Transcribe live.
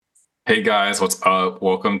Hey guys, what's up?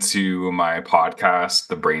 Welcome to my podcast,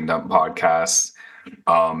 the Brain Dump Podcast.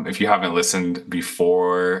 If you haven't listened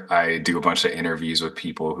before, I do a bunch of interviews with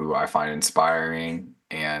people who I find inspiring.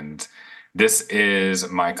 And this is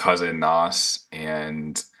my cousin Nas,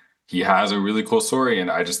 and he has a really cool story.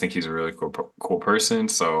 And I just think he's a really cool person.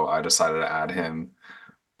 So I decided to add him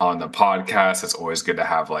on the podcast. It's always good to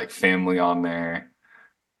have like family on there.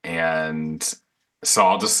 And so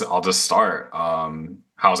I'll just start.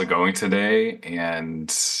 How's it going today?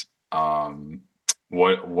 And um,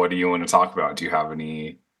 what do you want to talk about? Do you have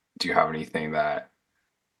anything that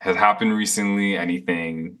has happened recently?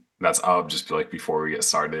 Anything that's up? Just like before we get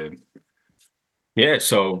started. Yeah,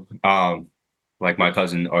 like my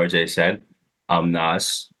cousin RJ said, I'm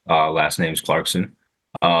Nas. Last name's Clarkson.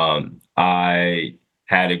 I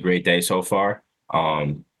had a great day so far.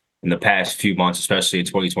 In the past few months, especially in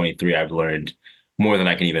 2023, I've learned more than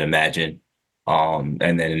I can even imagine. And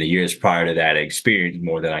then in the years prior to that, I experienced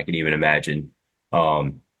more than I can even imagine.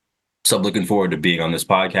 Um, so I'm looking forward to being on this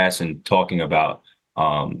podcast and talking about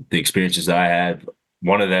the experiences that I had.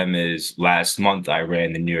 One of them is last month I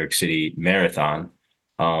ran the New York City Marathon.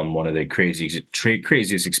 One of the craziest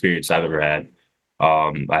experiences I've ever had.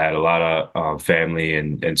 I had a lot of family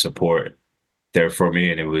and support there for me,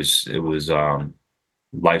 and it was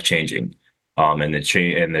life changing. And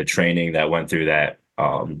the training that went through that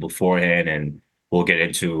beforehand, and we'll get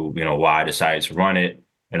into why I decided to run it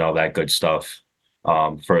and all that good stuff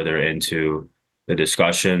further into the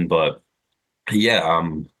discussion. But yeah,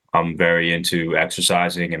 I'm very into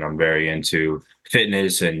exercising, and I'm very into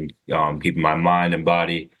fitness and keeping my mind and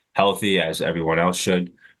body healthy as everyone else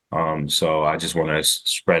should. So I just want to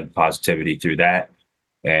spread positivity through that,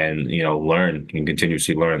 and learn and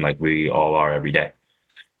continuously learn like we all are every day.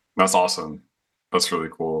 That's awesome. That's really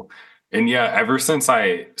cool. And yeah, ever since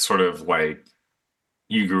I sort of like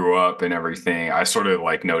you grew up and everything, I sort of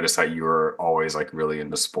like noticed that you were always like really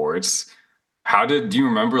into sports. Do you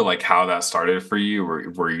remember like how that started for you?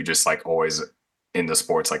 Were you just like always into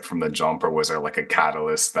sports like from the jump, or was there like a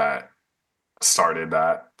catalyst that started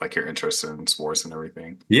that, like your interest in sports and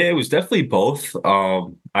everything? Yeah, it was definitely both.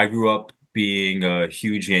 I grew up being a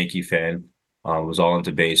huge Yankee fan. Was all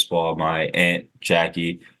into baseball. My aunt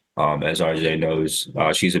Jackie, as RJ knows,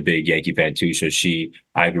 she's a big Yankee fan too.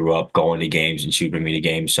 I grew up going to games, and she would bring me to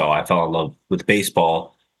games. So I fell in love with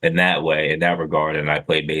baseball in that way, in that regard. And I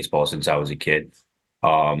played baseball since I was a kid.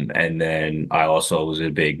 And then I also was a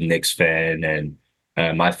big Knicks fan, and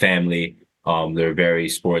my family, they're very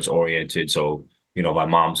sports oriented. So my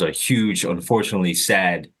mom's a huge, unfortunately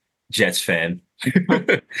sad Jets fan.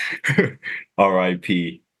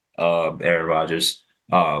 R.I.P. Aaron Rodgers.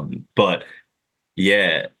 But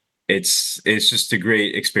yeah, it's just a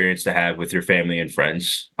great experience to have with your family and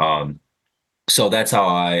friends. So that's how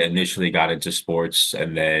I initially got into sports,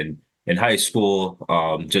 and then in high school,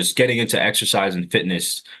 just getting into exercise and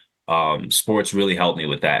fitness. Sports really helped me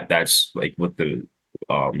with that. That's like what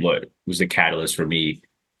was the catalyst for me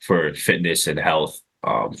for fitness and health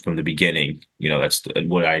from the beginning. That's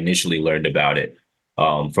what I initially learned about it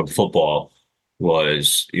from football.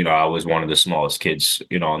 I was one of the smallest kids,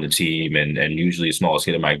 on the team, and usually the smallest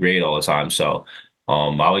kid in my grade all the time. So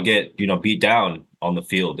I would get, beat down on the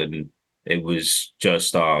field, and it was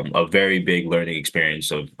just a very big learning experience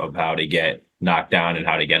of how to get knocked down and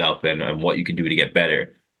how to get up, and what you can do to get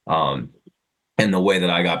better. Um, and the way that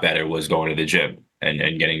I got better was going to the gym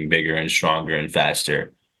and getting bigger and stronger and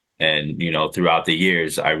faster. And, throughout the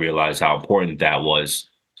years, I realized how important that was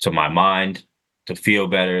to my mind, to feel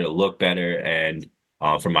better, to look better, and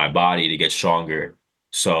for my body to get stronger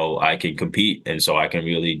so I can compete and so I can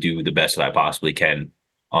really do the best that I possibly can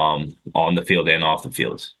on the field and off the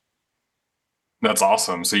field. That's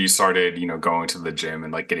awesome. So you started, going to the gym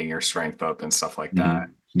and like getting your strength up and stuff like that.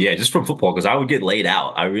 Yeah, just from football, because I would get laid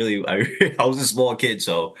out. I was a small kid,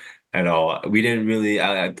 so we didn't really.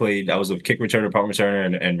 I was a kick returner, punt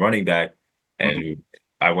returner, and running back. Mhm. And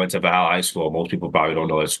I went to Valhalla High School. Most people probably don't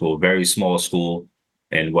know that school. Very small school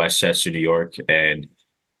in Westchester, New York, and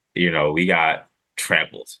we got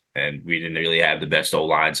trampled, and we didn't really have the best O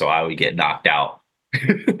line, so I would get knocked out.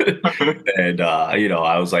 And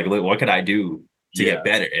I was like, "Look, what can I do to Yeah, get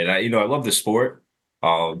better?" And I love the sport.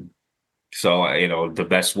 Um, so the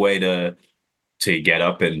best way to get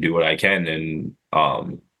up and do what I can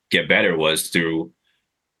and get better was through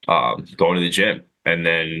going to the gym, and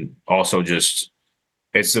then also just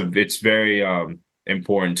it's very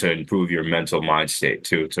important to improve your mental mind state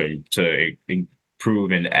too, to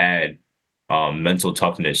improve and add mental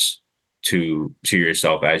toughness to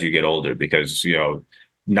yourself as you get older, because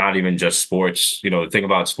not even just sports. The thing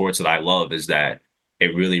about sports that I love is that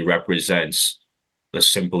it really represents the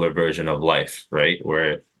simpler version of life, right?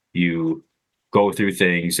 Where you go through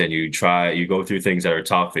things and you go through things that are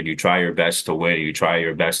tough and you try your best to win. You try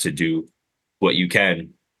your best to do what you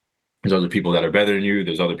can. There's other people that are better than you.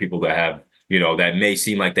 There's other people that have, that may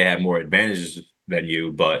seem like they have more advantages than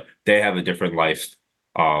you, but they have a different life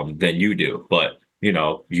than you do. But,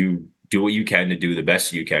 you do what you can to do the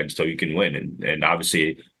best you can so you can win. And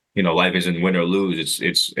obviously, life isn't win or lose.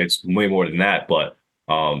 It's way more than that. But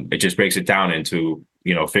it just breaks it down into,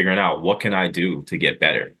 figuring out what can I do to get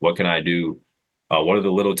better? What can I do? What are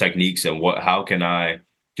the little techniques and how can I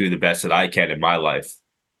do the best that I can in my life?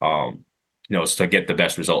 To get the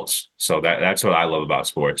best results. So that's what I love about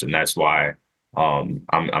sports, and that's why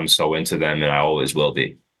I'm so into them, and I always will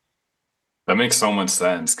be. That makes so much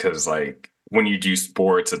sense because like when you do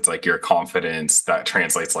sports, it's like your confidence that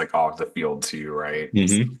translates like off the field too, right?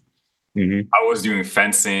 Hmm. Hmm. I was doing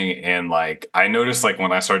fencing and like I noticed like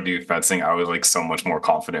when I started doing fencing, I was like so much more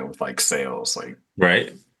confident with like sales, like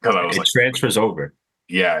Right. because I was It like, transfers over.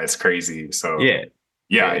 yeah, it's crazy. So Yeah.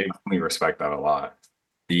 yeah, I It- definitely respect that a lot.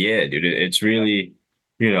 yeah, dude. It's really,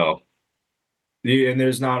 you know, yeah, and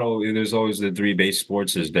there's always the three base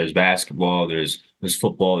sports. There's basketball, there's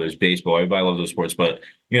football, there's baseball. Everybody loves those sports, but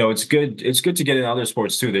it's good to get in other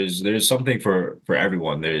sports too. There's something for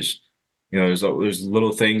everyone. There's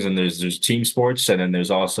little things, and there's team sports, and then there's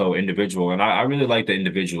also individual. And I really like the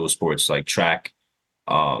individual sports like track.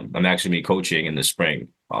 I'm actually be coaching in the spring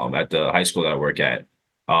at the high school that I work at.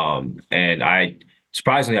 And I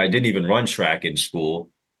surprisingly I didn't even run track in school,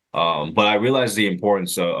 but I realized the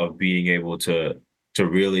importance of being able to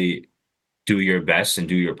really do your best and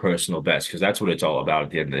do your personal best, because that's what it's all about at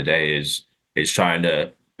the end of the day is trying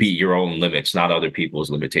to beat your own limits, not other people's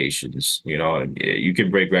limitations. And you can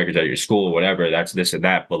break records at your school or whatever, that's this and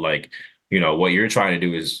that, but like, what you're trying to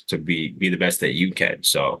do is to be the best that you can.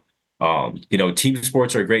 So team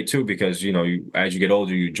sports are great too, because as you get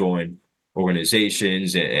older, you join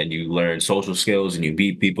organizations and you learn social skills and you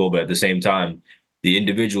beat people. But at the same time, the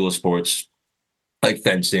individual sports like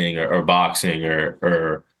fencing or boxing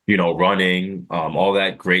or running, all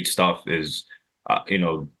that great stuff is,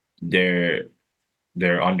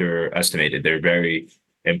 they're underestimated. They're very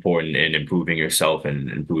important in improving yourself and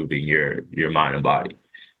improving your mind and body.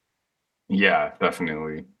 Yeah,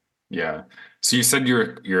 definitely. Yeah. So you said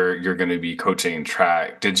you're going to be coaching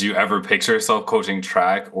track. Did you ever picture yourself coaching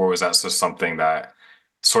track, or was that just something that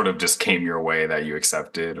sort of just came your way that you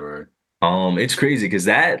accepted? Or It's crazy because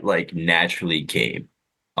that like naturally came.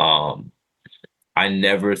 Um, I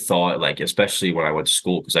never thought like, especially when I went to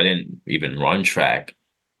school, because I didn't even run track.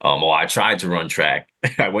 Well, I tried to run track.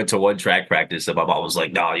 I went to one track practice, and my mom was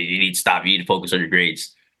like, "No, you need to stop. You need to focus on your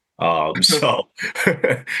grades." So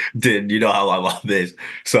did you know how my mom is?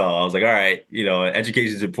 So I was like, "All right,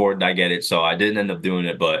 education is important. I get it." So I didn't end up doing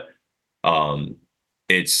it, but um,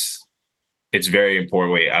 it's it's very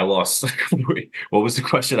important. Wait, I lost. Wait, what was the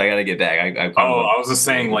question? I gotta get back. I kind oh, of I was just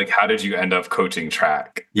saying, like, how did you end up coaching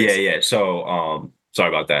track? yeah, yeah. So sorry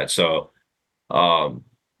about that. So um,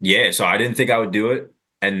 yeah, so I didn't think I would do it.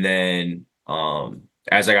 And then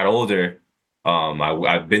as I got older,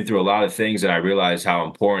 I've been through a lot of things and I realized how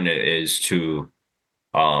important it is to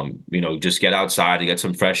just get outside and get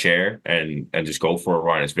some fresh air and just go for a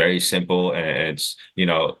run. It's very simple and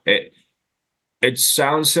it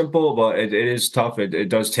sounds simple, but it is tough. It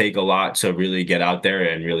does take a lot to really get out there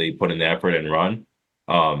and really put in the effort and run.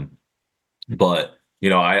 Um, but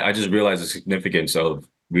I just realized the significance of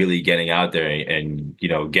really getting out there and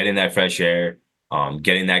getting that fresh air,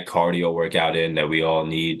 getting that cardio workout in that we all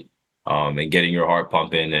need, and getting your heart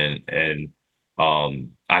pumping and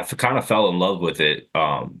I kind of fell in love with it,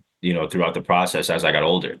 throughout the process as I got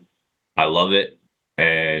older. I love it.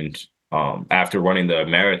 And after running the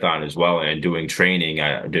marathon as well and doing training,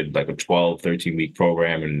 I did like a 12, 13-week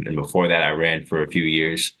program. And before that, I ran for a few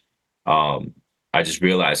years. Um, I just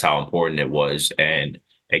realized how important it was. And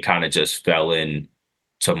it kind of just fell in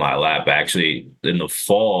to my lap. Actually, in the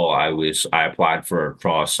fall, I applied for a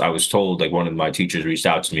cross. I was told, like, one of my teachers reached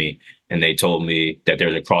out to me and they told me that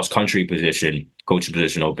there's a cross country position, coaching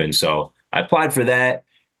position open. So I applied for that.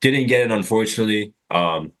 Didn't get it, unfortunately,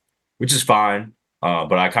 which is fine.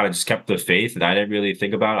 But I kind of just kept the faith and I didn't really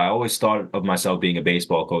think about it. I always thought of myself being a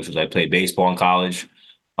baseball coach because I played baseball in college.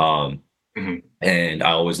 Um, Mhm. and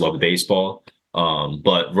I always loved baseball.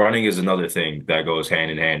 But running is another thing that goes hand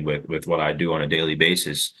in hand with what I do on a daily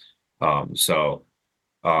basis. So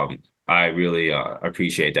I really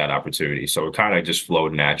appreciate that opportunity. So it kind of just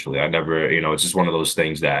flowed naturally. I never, it's just one of those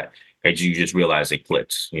things that you just realize it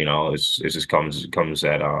clicks. It just comes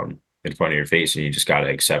at in front of your face, and you just got to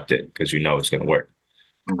accept it because it's going to work.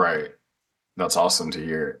 Right. That's awesome to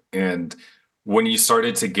hear. And when you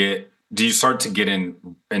started to get, do you start to get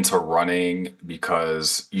into running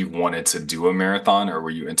because you wanted to do a marathon, or were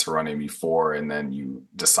you into running before and then you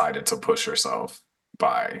decided to push yourself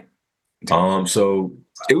by doing So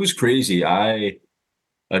it was crazy. I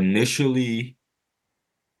initially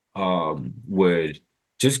would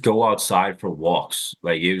just go outside for walks.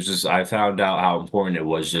 Like it was just I found out how important it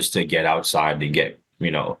was just to get outside and get,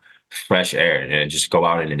 fresh air and just go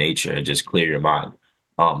out into nature and just clear your mind.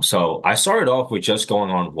 So I started off with just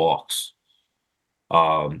going on walks.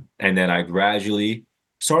 And then I gradually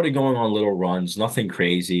started going on little runs, nothing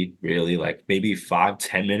crazy, really, like maybe 5,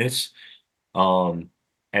 10 minutes. Um,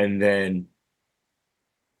 and then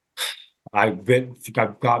I've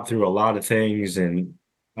got through a lot of things, and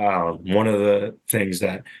one of the things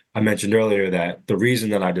that I mentioned earlier, that the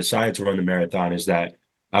reason that I decided to run the marathon is that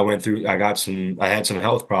I had some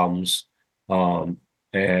health problems, um,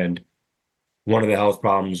 and one of the health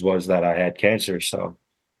problems was that I had cancer. So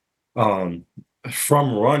um,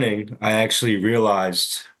 from running, I actually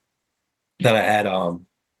realized that I had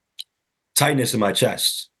tightness in my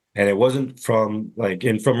chest. And it wasn't from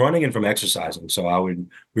running and from exercising. So I would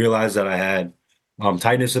realize that I had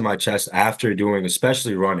tightness in my chest after doing,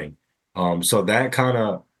 especially running. So that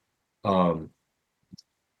um,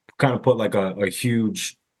 kind of put like a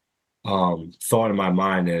huge thought in my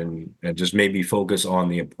mind, and just made me focus on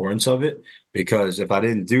the importance of it. Because if I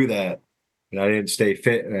didn't do that and I didn't stay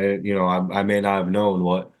fit, I may not have known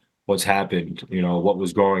what's happened, what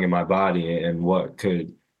was growing in my body and what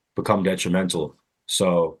could become detrimental.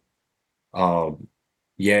 So um,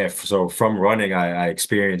 yeah, so from running, I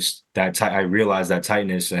experienced I realized that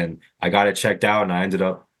tightness, and I got it checked out, and I ended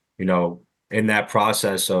up, in that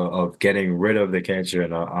process of getting rid of the cancer,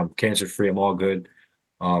 and I'm cancer free. I'm all good.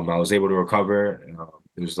 I was able to recover.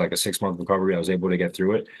 It was like a 6 month recovery. I was able to get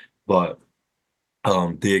through it, but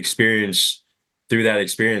the experience through that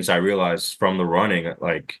experience, I realized from the running,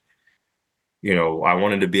 like, I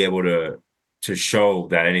wanted to be able to show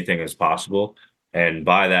that anything is possible. And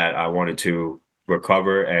by that, I wanted to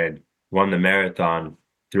recover and run the marathon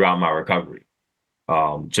throughout my recovery.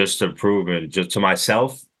 Just to prove, and just to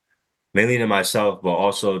myself, mainly to myself, but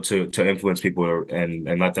also to influence people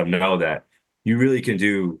and let them know that you really can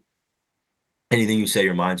do anything you say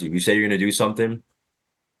your mind to. If you say you're gonna do something,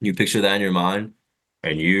 you picture that in your mind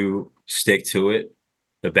and you stick to it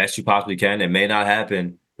the best you possibly can. It may not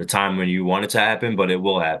happen the time when you want it to happen, but it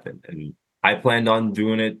will happen. And I planned on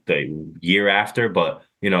doing it the year after, but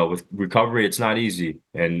with recovery, it's not easy,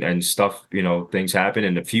 and stuff, things happen.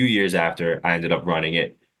 And a few years after, I ended up running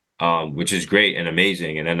it, which is great and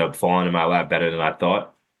amazing, and ended up falling in my lap better than I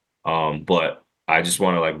thought. But I just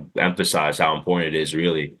want to like emphasize how important it is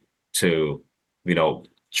really to, you know,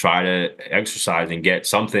 try to exercise and get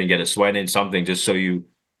a sweat in, something, just so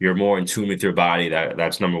you're more in tune with your body.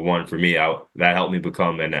 That's number one for me. That helped me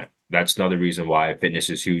become, and that's another reason why fitness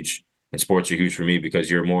is huge and sports are huge for me,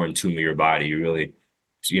 because you're more in tune with your body. You really,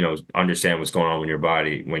 understand what's going on with your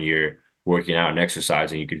body when you're working out and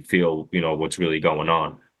exercising. You can feel, what's really going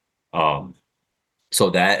on. Um,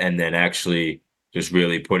 so that, and then actually just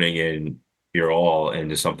really putting in your all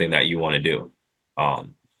into something that you want to do.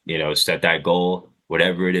 Set that goal,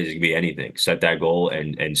 whatever it is, it can be anything. Set that goal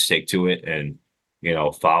and stick to it, and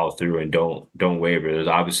follow through, and don't waver.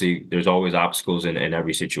 There's always obstacles in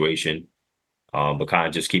every situation. But kind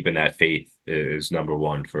of just keeping that faith is number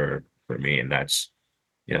one for me. And that's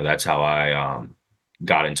how I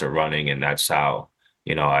got into running, and that's how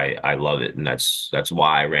I love it, and that's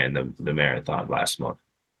why I ran the marathon last month,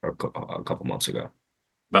 or a couple months ago.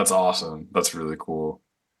 That's awesome. That's really cool.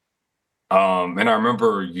 And I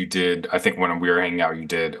remember you did, I think when we were hanging out, you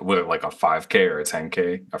did, was it like a 5K or a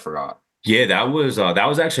 10K? I forgot. Yeah, that was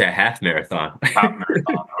actually a half marathon. Half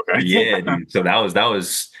marathon. Yeah, Okay. dude. So that was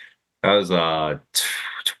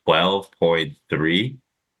 12.3.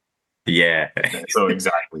 Yeah. So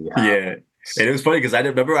exactly half. Yeah. And it was funny because I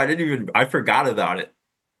forgot about it.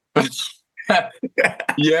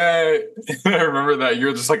 Yeah. I remember that.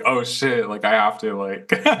 You're just like, oh shit, like I have to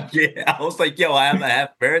like Yeah, I was like, yo, I have a half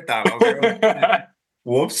marathon. I was like, oh, shit.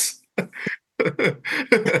 Whoops. But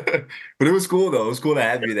it was cool though. It was cool to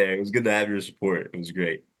have you there. It was good to have your support. It was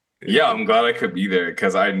great. Yeah, I'm glad I could be there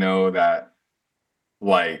because I know that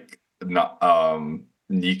like not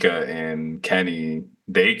Nika and Kenny,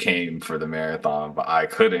 they came for the marathon, but I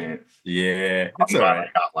couldn't. Yeah, it's I'm all glad I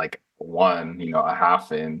right. got like one, a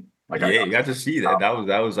half in. Like I Yeah, got you got to see that.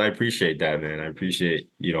 That was I appreciate that, man. I appreciate,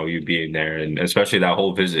 you being there, and especially that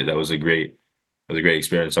whole visit. That was a great. It was a great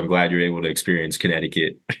experience. I'm glad you're able to experience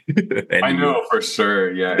Connecticut and I New York. know for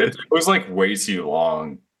sure. Yeah, it was like way too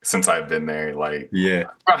long since I've been there. Like, Yeah,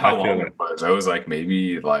 I forgot I how feel long that. it was. It was like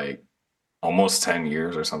maybe like almost 10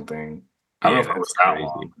 years or something. I don't know Yeah, if it that's was that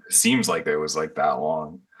long. crazy. It seems like it was like that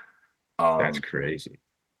long. That's Um, crazy.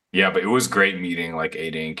 yeah, but it was great meeting like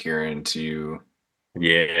Ada and Kieran too.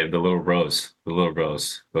 Yeah, the little bros.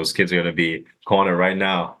 Those kids are gonna be calling it right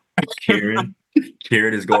now. Kieran,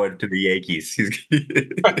 Kieran is going to the Yankees. He's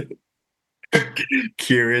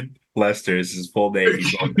Kieran Lester is his full name.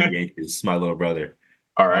 He's going to the Yankees. It's my little brother.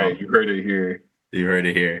 All right, Um, you heard it here. you heard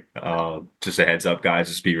it here. Just a heads up, guys.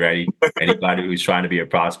 Just be ready. Anybody who's trying to be a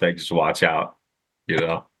prospect, just watch out. You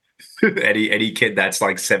know, any kid that's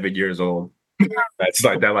like 7 years old, that's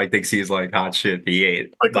like that like thinks he's like hot shit. He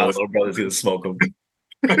ain't. Like My a little brother's gonna smoke him.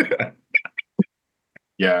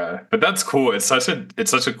 yeah, but that's cool. It's such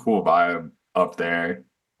a cool vibe up there,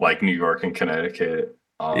 like New York and Connecticut.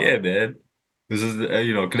 Yeah, man. This is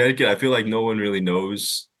Connecticut. I feel like no one really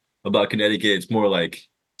knows about Connecticut. It's more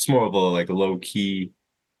of a like a low key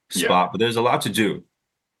Yeah, spot, but there's a lot to do.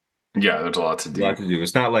 yeah. There's a lot to A lot do. to do.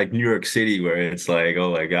 It's not like New York City where it's like,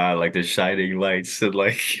 oh my God, like the shining lights and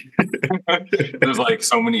like There's like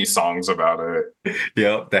so many songs about it.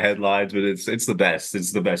 the headlines, but it's the best.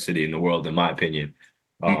 It's the best city in the world, in my opinion.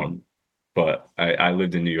 Mhm. Um, but I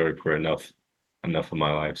lived in New York for enough of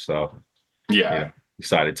my life, so Yeah,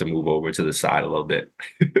 decided to move over to the side a little bit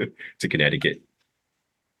to Connecticut.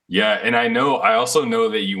 yeah. And I also know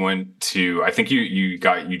that you went to. I think you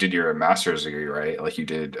did your master's degree, right? Like you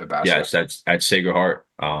did a bachelor. Yes, that's at Sacred Heart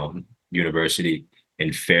University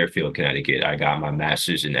in Fairfield, Connecticut. I got my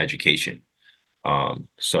master's in education.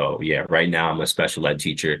 So yeah, right now I'm a special ed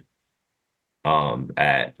teacher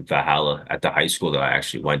at Valhalla at the high school that I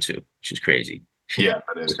actually went to, which is crazy. Yeah,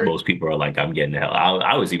 that is great. Most people are like, I'm getting the hell.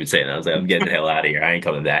 I was even saying that. I was like, I'm getting the hell out of here. I ain't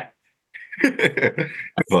coming back.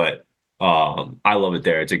 But I love it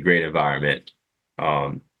there. It's a great environment.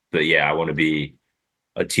 Um, but yeah, I want to be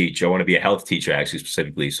a teacher. I want to be a health teacher actually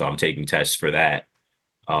specifically. So I'm taking tests for that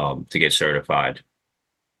to get certified.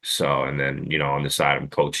 So and then on the side I'm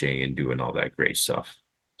coaching and doing all that great stuff.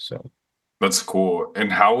 So That's cool.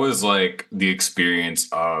 And how was like the experience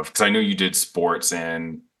of? Because I know you did sports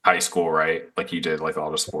in high school, right? Like you did like a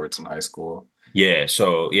lot of sports in high school. yeah,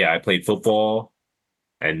 I played football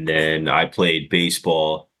and then I played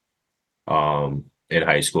baseball in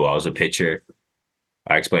high school. I was a pitcher.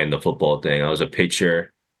 I explained the football thing. I was a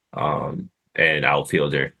pitcher and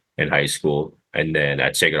outfielder in high school. And then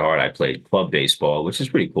at Sacred Heart, I played club baseball, which is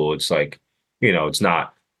pretty cool. It's like, it's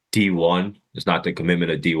not D1. It's not the commitment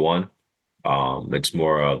of D1. It's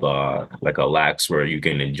more of like a lax where you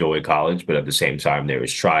can enjoy college, but at the same time, there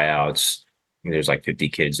was tryouts. There's like 50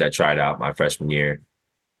 kids that tried out my freshman year.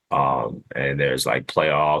 And there's like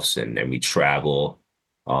playoffs and then we travel.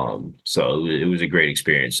 So it was a great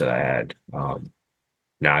experience that I had.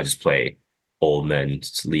 Now I just play old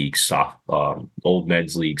men's league softball.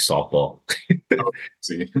 Oh,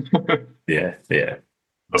 see. Yeah, yeah.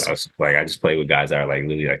 That's- I just play with guys that are like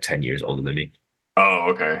literally like 10 years older than me.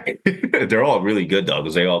 oh, okay. They're all really good though,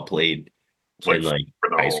 because they all played Like in like for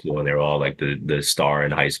the high whole. school and they're all like the star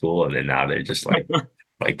in high school, and then now they're just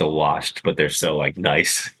like the washed, but they're so like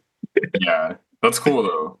nice. Yeah, that's cool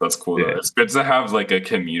though. That's cool though. Yeah. It's good to have like a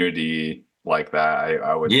community like that.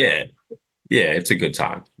 I would think. Yeah. Yeah, it's a good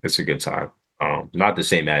time. It's a good time. Not the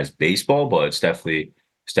same as baseball, but it's definitely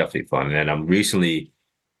fun. And then I'm recently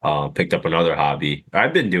picked up another hobby.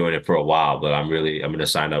 I've been doing it for a while, but I'm gonna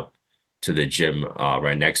sign up to the gym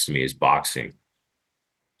right next to me is boxing.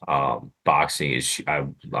 Boxing is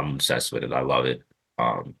I'm obsessed with it. I love it.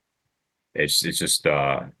 Um, it's just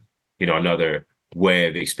another way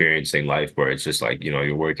of experiencing life where it's just like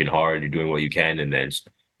you're working hard, you're doing what you can, and then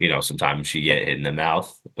sometimes you get hit in the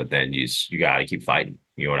mouth, but then you gotta keep fighting.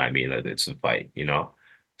 You know what I mean? Like, it's a fight.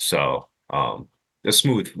 So the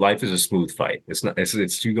smooth life is a smooth fight. It's not.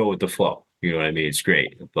 It's you go with the flow. You know what I mean? It's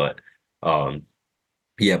great, but um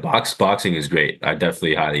yeah, boxing is great. I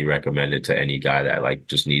definitely highly recommend it to any guy that like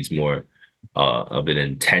just needs more of an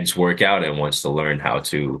intense workout and wants to learn how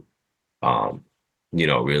to um,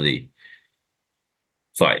 really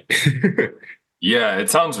fight. Yeah,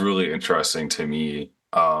 it sounds really interesting to me.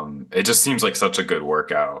 It just seems like such a good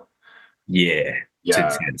workout. Yeah, it's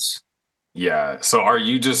Yeah, intense. yeah. So are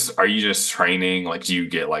you just training? Like, do you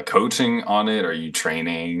get like coaching on it? Are you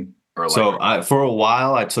training or like? So for a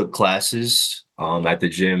while I took classes at the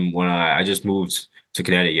gym when I just moved to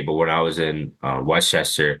Connecticut, but when I was in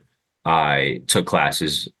Westchester, I took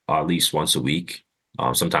classes at least once a week,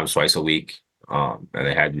 sometimes twice a week. And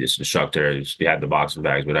they had this instructor. We had the boxing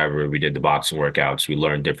bags, whatever. We did the boxing workouts. We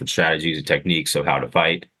learned different strategies and techniques of how to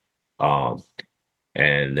fight. Um,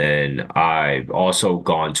 and then I've also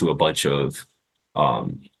gone to a bunch of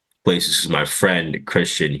um, places. My friend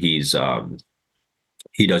Christian, he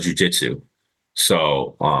does jujitsu.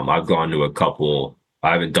 So I've gone to a couple.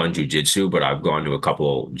 I haven't done jujitsu, but I've gone to a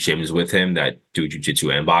couple gyms with him that do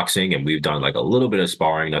jujitsu and boxing, and we've done like a little bit of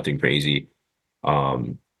sparring, nothing crazy.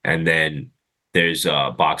 And then there's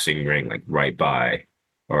a boxing ring like right by,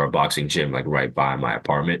 or a boxing gym like right by my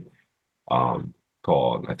apartment. Um,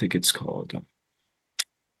 I think it's called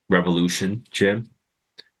Revolution Gym.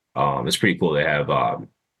 It's pretty cool. It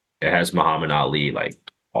has Muhammad Ali like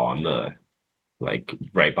on the like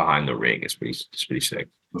right behind the ring. It's pretty sick.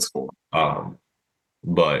 That's cool. Um,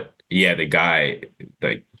 but yeah, like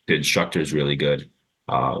the instructor is really good.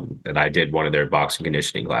 And I did one of their boxing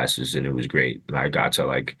conditioning classes and it was great. And I got to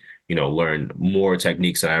like, learn more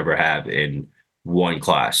techniques than I ever have in one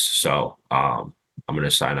class. So I'm gonna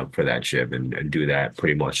sign up for that gym and do that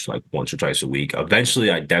pretty much like once or twice a week. Eventually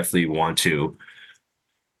I definitely want to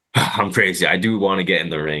I'm crazy. I do want to get in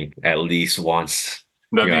the ring at least once.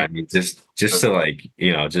 That'd be I mean, just to like,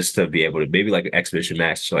 just to be able to maybe like an exhibition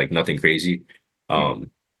match, like nothing crazy.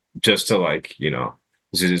 Um, just to like,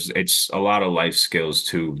 it's a lot of life skills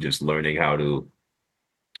too, just learning how to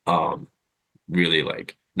um really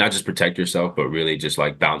like not just protect yourself, but really just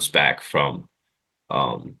like bounce back from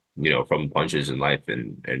punches in life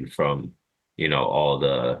and from, all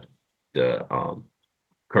the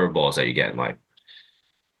curveballs that you get in life.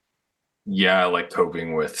 yeah, like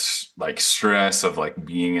coping with like stress of like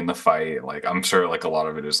being in the fight. Like I'm sure like a lot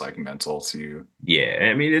of it is like mental too. Yeah,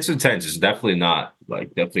 I mean it's intense. It's definitely not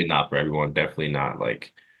for everyone. Definitely not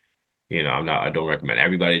like, I don't recommend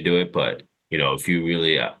everybody do it, but if you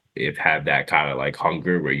really if have that kind of like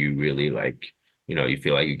hunger where you really like, you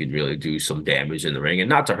feel like you could really do some damage in the ring and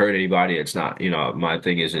not to hurt anybody. It's not, my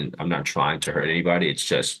thing isn't I'm not trying to hurt anybody. It's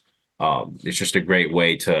just a great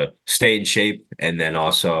way to stay in shape and then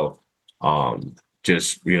also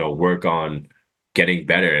just, work on getting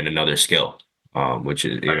better in another skill. Which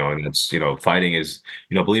is, and it's, fighting is,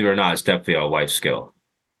 believe it or not, it's definitely a life skill.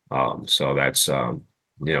 So that's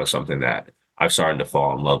something that I've started to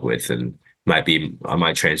fall in love with and I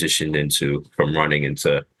might transition into from running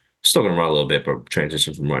into still gonna run a little bit, but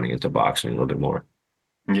transition from running into boxing a little bit more.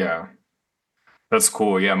 Yeah, that's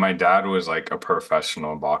cool. Yeah, my dad was like a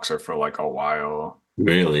professional boxer for like a while.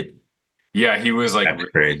 Really? Yeah, he was like That's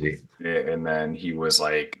crazy. and then he was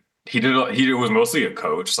like he was mostly a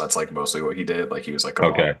coach. So that's like mostly what he did. Like he was like a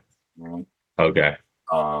Okay. boxer. Okay.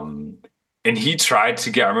 Um, and he tried to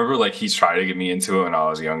get. I remember like he tried to get me into it when I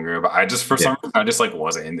was younger, but I just for Yeah. some reason I just like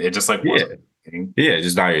wasn't. It just like Yeah. wasn't. a thing. Yeah. It's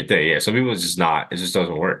just not your thing. Yeah. Some people it's just not, it just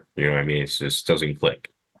doesn't work. You know what I mean? It just doesn't click.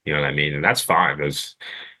 You know what I mean? And that's fine. There's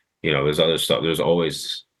other stuff.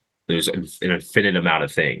 There's an infinite amount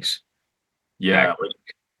of things Yeah, that,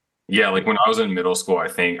 yeah. Like when I was in middle school, I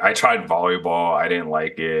think I tried volleyball. I didn't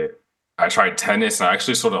like it. I tried tennis, and I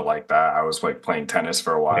actually sort of like that. I was like playing tennis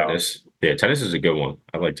for a while tennis. Yeah. Tennis is a good one.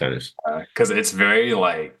 I like tennis. because it's very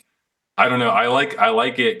like I don't know. I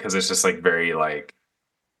like it because it's just like very like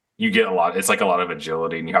you get a lot. It's like a lot of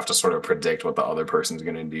agility, and you have to sort of predict what the other person's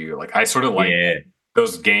going to do. Like I sort of like Yeah.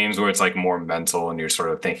 those games where it's like more mental, and you're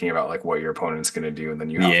sort of thinking about like what your opponent's going to do, and then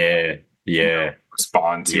you have to Yeah. Yeah.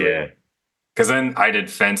 respond to it. Yeah. Because then I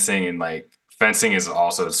did fencing, and like fencing is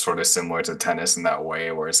also sort of similar to tennis in that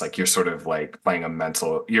way, where it's like you're sort of like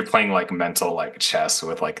you're playing like mental like chess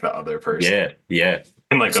with like the other person Yeah. Yeah.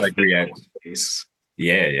 in like It's a like physical space.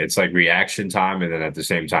 yeah, it's like reaction time, and then at the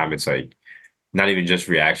same time, it's like not even just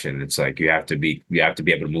reaction. It's like you have to be able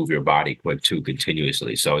to move your body quick too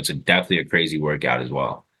continuously. So it's definitely a crazy workout as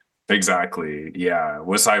well. Exactly. Yeah.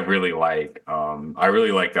 Which I really like. I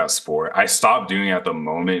really like that sport. I stopped doing it at the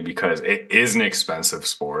moment because it is an expensive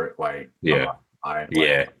sport. Like I'm Yeah, not I like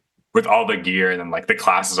yeah, with all the gear and then like the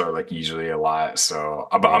classes are like usually a lot. So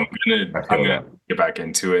but yeah. I I'm feel gonna that. get back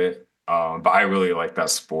into it. But I really like that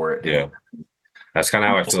sport. And Yeah, that's kind of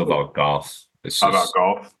how I feel also about golf. It's about just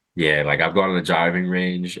golf. yeah, like I've gone on the driving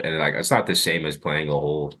range, and like it's not the same as playing a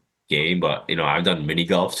whole game, but I've done mini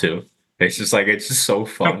golf too. It's just so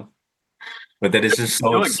fun. But then it's just I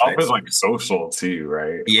so feel like golf is expensive. like social too,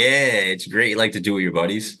 right? Yeah, it's great like to do with your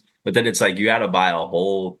buddies. But then it's like you gotta buy a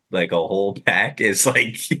whole pack. It's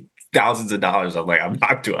like thousands of dollars. I'm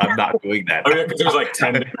not doing that. Oh yeah, because there's like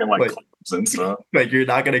 10 different like like clubs and stuff. like you're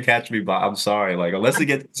not gonna catch me by I'm sorry. Like unless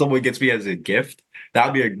someone gets me as a gift, that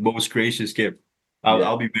would be a most gracious gift. Yeah.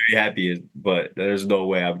 I'll be very happy, but there's no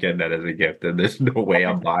way I'm getting that as a gift, and there's no way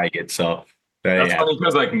I'm buying it. So That ain't That's funny happening.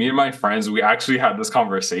 because like me and my friends, we actually had this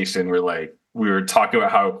conversation where like we were talking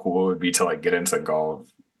about how cool it would be to like get into golf.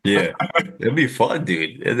 Yeah. It'd be fun,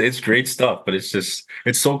 dude. It's great stuff, but it's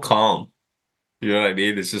so calm. You know what I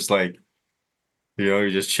mean? It's just like, you're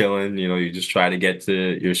just chilling, you just try to get to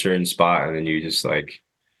your certain spot and then you just like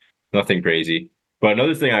nothing crazy. But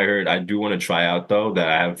another thing I heard I do want to try out though, that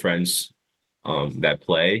I have friends that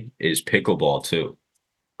play is pickleball too.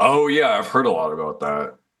 Oh yeah, I've heard a lot about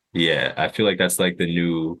that. Yeah, I feel like that's the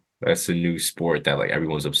new sport that like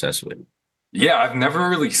everyone's obsessed with. Yeah, I've never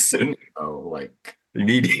really seen it though. Like,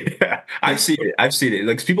 I've seen it. I've seen it.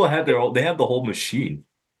 Like people have they have the whole machine.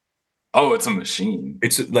 oh, it's a machine.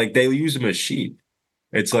 It's like they use a machine.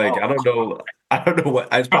 It's like Oh, I don't know what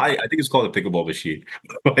I think it's called a pickleball machine.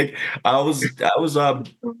 Like I was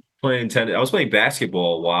playing tennis. I was playing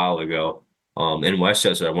basketball a while ago in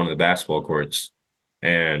Westchester at one of the basketball courts.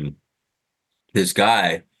 And this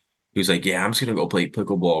guy, he was like, "Yeah, I'm just gonna go play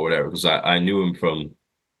pickleball or whatever." Because I knew him from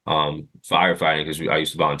firefighting because I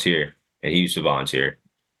used to volunteer and he used to volunteer.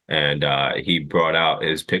 And he brought out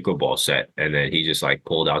his pickleball set and then he just like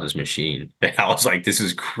pulled out this machine. And I was like, this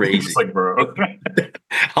is it's crazy. like, bro.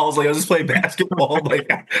 I was like, I was just playing basketball.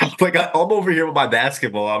 I'm over here with my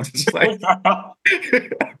basketball. I'm just like,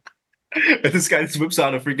 and this guy just whips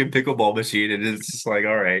out a freaking pickleball machine, and it's just like,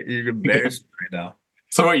 all right, you're embarrassed right now.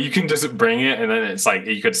 So wait, you can just bring it, and then it's like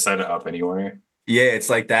you could set it up anywhere. Yeah, it's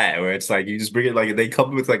like that, where it's like you just bring it like they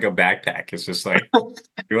come with like a backpack. It's just like, you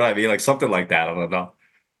know what I mean? Like something like that. I don't know.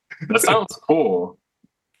 That sounds cool.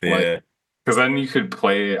 Like, Yeah, because then you could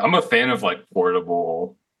play. I'm a fan of like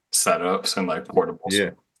portable setups and like portable yeah,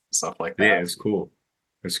 stuff like yeah. that. It's cool.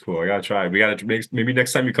 It's cool. I gotta try. We gotta make maybe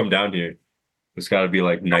next time you come down here, it's gotta be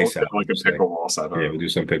like I would nice get out. like a Just like, pickleball yeah, setup. we'll do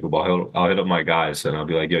some pickleball. I'll hit up my guys and I'll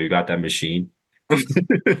be like, yo, you got that machine?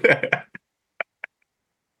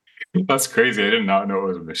 That's crazy. I did not know it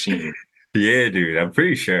was a machine. Yeah, dude, I'm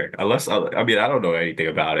pretty sure. I mean, I don't know anything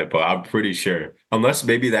about it, but I'm pretty sure. Unless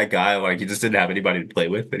maybe that guy, like, he just didn't have anybody to play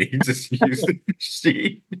with, and he just used the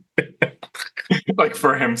machine. Like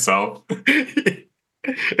for himself.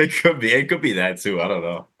 It could be that too. I don't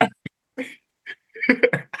know.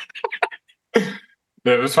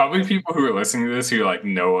 There's probably people who are listening to this who like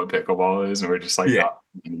know what pickleball is, and we're just like Yeah, not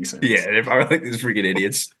making any yeah. sense. They're probably like these freaking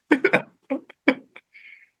idiots.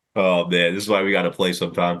 Oh man, this is why we got to play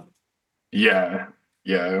sometime. Yeah,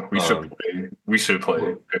 yeah. We should Um, play. We should play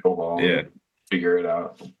pickleball yeah. and figure it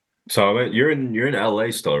out. So you're in LA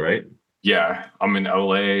still, right? Yeah, I'm in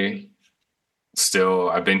LA still.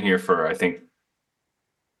 I've been here for I think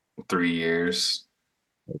 3 years.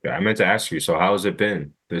 Okay, I meant to ask you. So how has it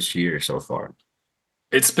been this year so far?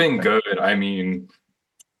 It's been good. I mean,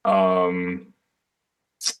 um,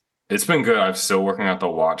 it's been good. I'm still working at the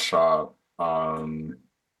watch shop.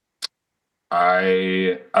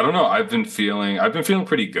 I don't know. I've been feeling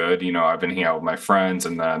pretty good. You know, I've been hanging out with my friends,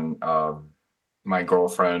 and then my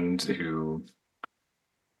girlfriend who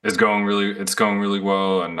it's going really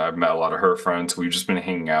well, and I've met a lot of her friends. We've just been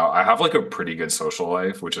hanging out. I have like a pretty good social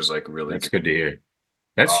life, which is like really That's good. good to hear.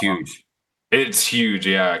 That's Uh, huge. it's huge,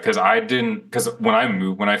 yeah. Because when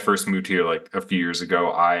I first moved here like a few years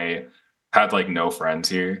ago, I had like no friends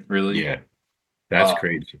here really. Yeah. That's Uh,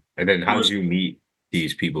 crazy. And then it how'd was you meet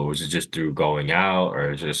these people? Was it just through going out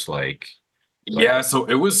or just like Yeah, so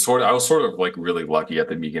I was sort of like really lucky at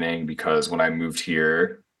the beginning because when I moved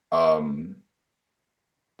here um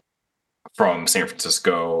from San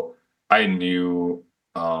Francisco, I knew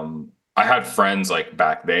I had friends like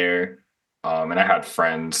back there. And I had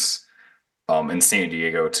friends in San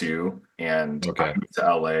Diego too. And I okay. moved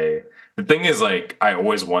to LA. The thing is like I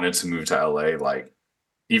always wanted to move to LA, like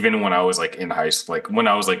even when I was like in high school, like when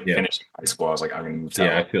I was like Yeah. finishing high school, I was like, I'm gonna move to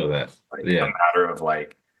Yeah, LA. I feel that. Like a Yeah. matter of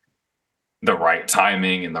like the right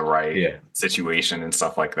timing and the right Yeah. situation and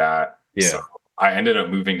stuff like that. So Yeah. I ended up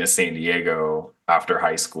moving to San Diego after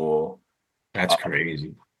high school That's uh,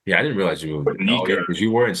 crazy. Yeah, I didn't realize you with moved. Oh Nico. yeah, because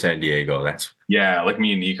you were in San Diego. That's Yeah, like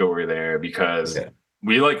me and Nico were there because yeah.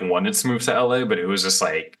 we like wanted to move to LA, but it was just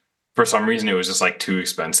like for some reason it was just like too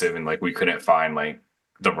expensive and like we couldn't find like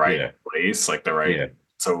the right Yeah. place, like the right. Yeah.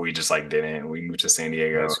 So we just like didn't. We moved to San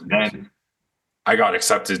Diego. That's And crazy. then I got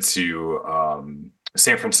accepted to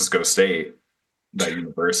San Francisco State, that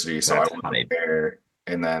university. So I That's went hype. there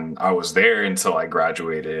and then I was there until I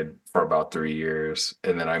graduated for about 3 years.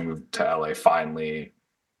 And then I moved to LA finally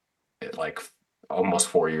like almost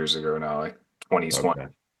 4 years ago now, like 2020.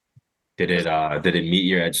 Okay. Did it meet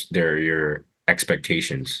your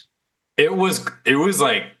expectations? It was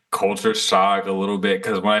like culture shock a little bit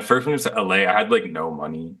because when I first moved to LA, I had like no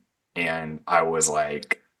money and I was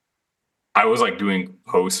like I was like doing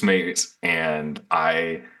Postmates, and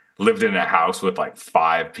I lived in a house with like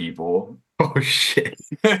 5 people. Oh shit.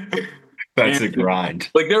 That's And a grind.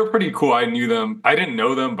 like they were pretty cool. I knew them. I didn't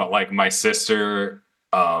know them, but like my sister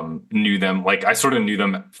knew them. Like I sort of knew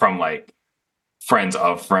them from like friends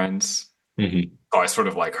of friends. Hmm. So I sort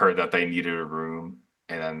of like heard that they needed a room,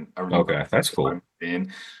 and then I remember Okay, that's I cool. moved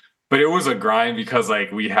in. But it was a grind because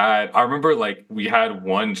like I remember like we had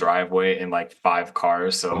one driveway and like 5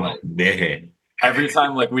 cars. So Oh like man. every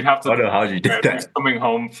time like we'd have I to don't know how you did who's that. coming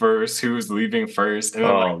home first, who's leaving first, and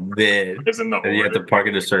then like Oh man. is in the And you have to order. park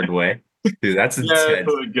it a certain way. Dude, that's Yeah, to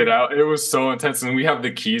intense, like get dude. out. It was so intense. And we have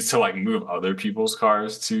the keys to like move other people's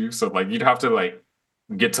cars too. So like you'd have to like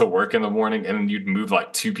get to work in the morning and then you'd move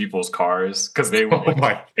like 2 people's cars because they were Oh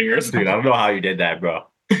my fingers. dude, I don't know how you did that, bro.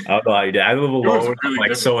 I don't know how you did. I live It was alone. I'm really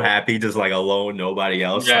like so difficult. happy, just like alone, nobody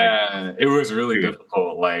else. Like, Yeah, it was really dude.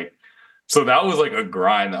 difficult. Like, so that was like a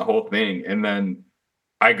grind, that whole thing. And then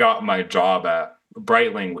I got my job at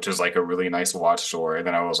Breitling, which is like a really nice watch store. And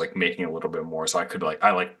then I was like making a little bit more. So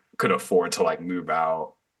I like could afford to like move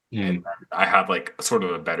out. And Mm, then I had like sort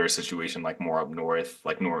of a better situation, like more up north,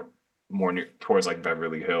 like more near, towards like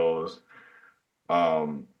Beverly Hills.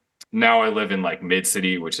 Um, Now I live in like mid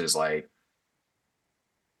city, which is like,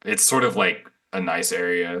 it's sort of like a nice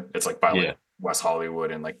area. It's like by like yeah, West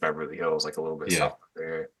Hollywood and like Beverly Hills, like a little bit yeah. south of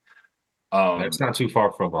there. That's Um, not too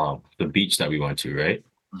far from the beach that we went to, right?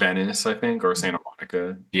 Venice, I think, or Santa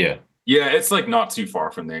Monica. Yeah, Yeah, it's like not too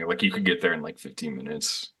far from there. Like you could get there in like 15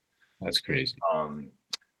 minutes. that's crazy. Um,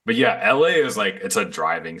 but yeah, LA is like it's a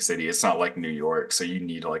driving city. It's not like New York, so you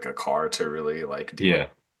need like a car to really like do it Yeah.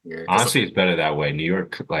 here. Because Honestly, it's better that way. New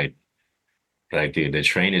York, dude, the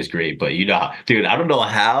train is great, but dude, I don't know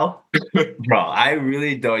how, bro. I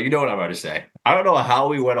really don't. You know what I'm about to say. I don't know how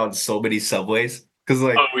we went on so many subways because,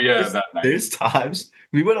 like, oh yeah, that night. there's times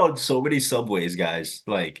we went on so many subways, guys,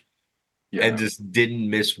 like, and Yeah. just didn't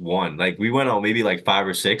miss one. Like, we went on maybe like 5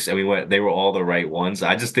 or 6, and they were all the right ones.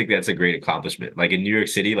 I just think that's a great accomplishment. Like in New York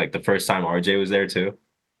City, like the first time RJ was there too,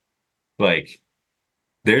 like.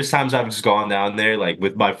 There's times I've just gone down there like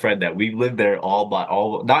with my friend that we lived there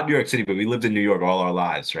all not New York City, but we lived in New York all our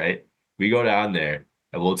lives, right? We go down there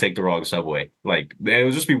and we'll take the wrong subway. Like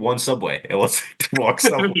it'll just be one subway and we'll take the wrong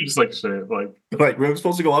subway. Just like shit. Like Like we're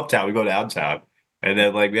supposed to go uptown, we go downtown, and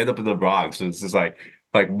then like we end up in the Bronx. So it's just like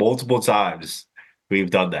multiple times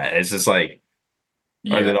we've done that. It's just like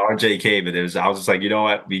and yeah, then RJ came and I was just like, you know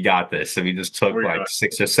what, we got this. And we just took we're like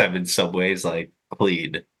 6 or 7 subways like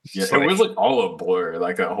clean. It's yeah. just It like was like all a blur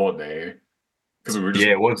like that whole day because we were just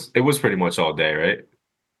yeah, it was pretty much all day, right?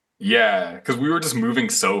 yeah because we were just moving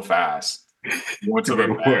so fast. We went to We the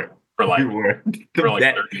Met were. for We like were.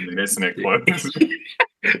 The 30 minutes and it Met. closed.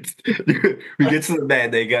 We get to the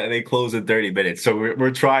Met, they close in 30 minutes. So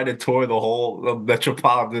we're trying to tour the whole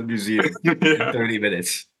Metropolitan Museum in Yeah. 30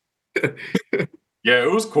 minutes. Yeah,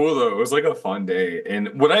 it was cool though. It was like a fun day.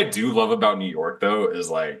 And what I do love about New York though is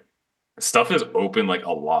like stuff is open like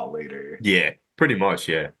a lot later. Yeah, pretty much,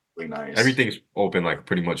 yeah. Really nice. Everything's open like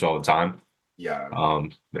pretty much all the time. Yeah.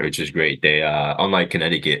 Which is great. They unlike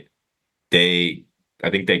Connecticut, they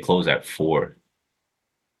I think they close at 4.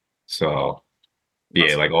 So yeah,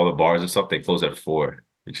 That's like all the bars and stuff, they close at 4,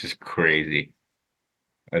 which is crazy.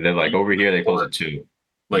 And then like over here they close at 2.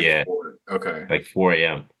 like Yeah, 4. Okay. like 4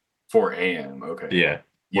 a.m. 4 a.m. Okay. Yeah.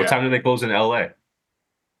 What Yeah. time do they close in LA?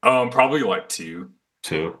 Probably like 2.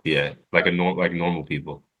 2. Yeah. Like normal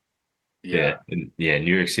people. Yeah. Yeah. And yeah,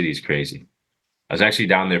 New York City is crazy. I was actually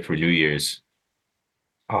down there for New Year's.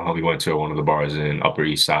 We went to one of the bars in Upper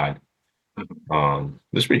East Side. It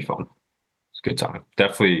was pretty fun. It's a good time.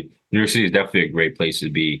 Definitely, New York City is definitely a great place to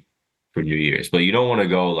be for New Year's. But you don't want to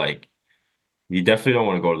go like you definitely don't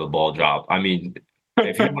want to go to the ball drop. I mean,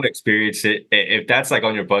 if you want to experience it, if that's like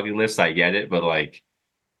on your bucket list, I get it. But like,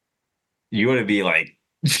 you want to be like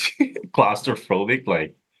claustrophobic,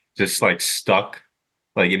 like just like stuck,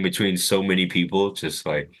 like in between so many people, just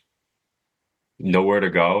like nowhere to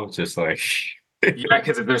go, just like Yeah,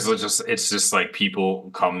 because there's just it's just like people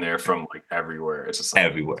come there from like everywhere. It's just like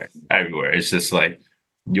everywhere, everywhere. It's just like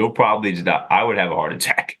you'll probably just not. I would have a heart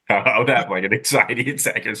attack. I would have like an anxiety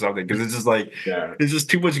attack or something because it's just like yeah. there's just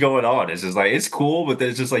too much going on. It's just like it's cool, but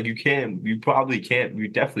there's just like you probably can't, you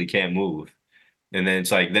definitely can't move. And then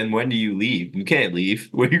it's like, then when do you leave? You can't leave.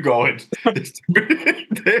 Where you going?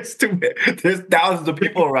 There's thousands of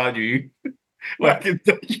people around you. Like you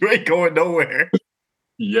ain't going nowhere.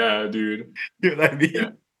 Yeah, dude. You know what I Yeah.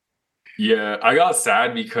 mean? Yeah, I got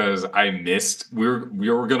sad because I missed we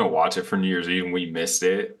were gonna watch it for New Year's Eve and we missed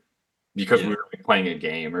it because we Yeah. were like, playing a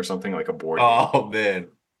game or something like a board game. Oh man.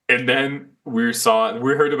 And then we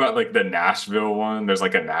heard about like the Nashville one. There's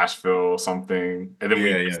like a Nashville something, and then we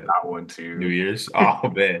Yeah, missed yeah. that one New too. Year's. Oh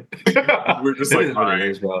man. We're just It like, is all what it right,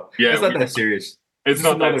 is, bro. It's yeah, not that serious. it's Just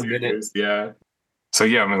not that another minute. serious, yeah. So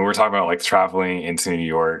yeah, I mean, we're talking about like traveling into New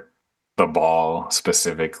York, the ball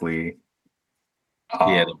specifically.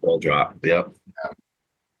 Yeah, Um, the ball drop. Yep.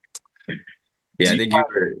 Yeah, do I you think you have,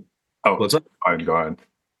 were. oh, What's up? go ahead, go ahead.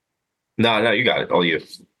 No, no, you got it. All you.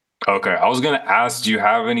 Okay, I was gonna ask, do you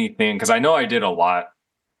have anything? Because I know I did a lot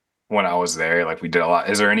when I was there. Like we did a lot.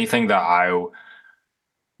 Is there anything that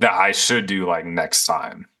I should do like next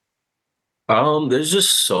time? There's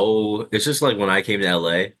just so it's just like when I came to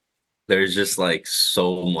LA, there's just like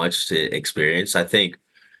so much to experience. I think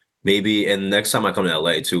maybe and next time I come to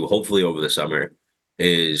LA too, hopefully over the summer,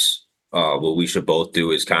 is what we should both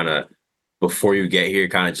do is kind of before you get here,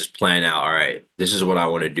 kind of just plan out, all right, this is what I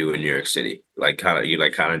want to do in New York City. Like kind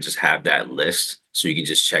of just have that list so you can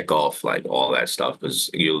just check off like all that stuff because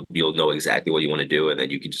you'll know exactly what you want to do and then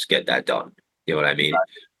you can just get that done. You know what I mean?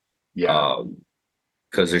 Yeah, Um,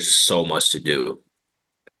 because there's so much to do.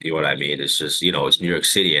 You know what I mean? It's just, it's New York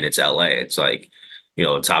City and it's LA. It's like,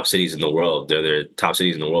 top cities in the world. They're top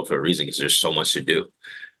cities in the world for a reason because there's so much to do.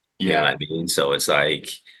 You know yeah, what I mean? So it's like,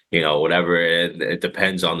 whatever it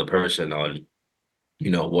depends on the person on,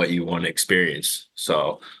 what you want to experience.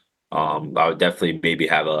 So I would definitely maybe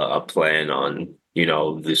have a plan on,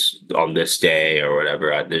 this on this day or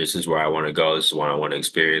whatever. This is where I want to go. This is what I want to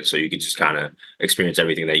experience. So you can just kind of experience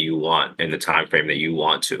everything that you want in the time frame that you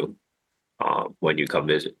want to when you come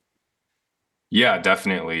visit. yeah,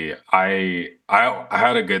 definitely. I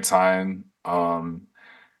had a good time.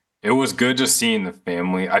 It was good just seeing the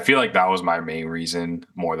family. I feel like that was my main reason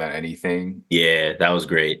more than anything. Yeah, that was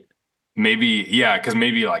great. Maybe, yeah, because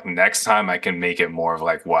maybe like next time I can make it more of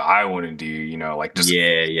like what I want to do, like just as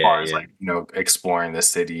Yeah, yeah, far as yeah. like, exploring the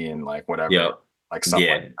city and like whatever, Yep. like stuff like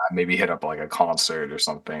Yeah. that. Maybe hit up like a concert or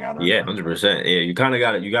something. I don't know. Yeah, 100%. Yeah, you kind of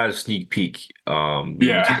got it. You got a sneak peek. We went to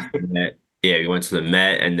Yeah. the Met. Yeah, we went to the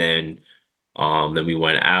Met and then we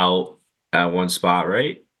went out at one spot,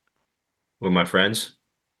 right? With my friends.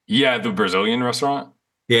 Yeah, the Brazilian restaurant.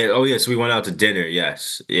 Yeah, oh yeah, so we went out to dinner.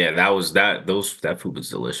 Yes. Yeah, that food was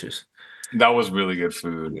delicious. That was really good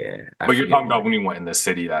food. Yeah, I But you're forget talking what. about when you went in the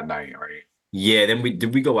city that night, right? Yeah, then we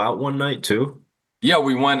did we go out one night too? Yeah,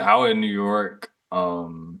 we went out in New York.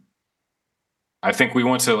 I think we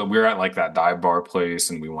were at like that dive bar place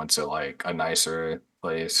and we went to like a nicer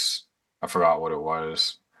place. I forgot what it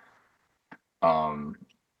was. Um,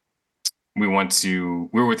 we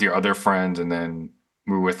were with your other friends and then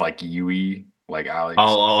we were with like Yui, like Alex.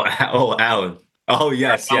 Oh, oh, oh, Alan. Oh,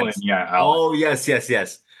 yes, Alan, yes. yeah, Alan. Oh, yes, yes,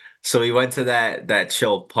 yes. So we went to that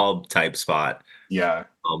chill pub type spot Yeah,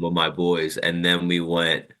 with my boys, and then we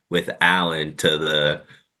went with Alan to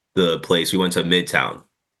the place. We went to Midtown.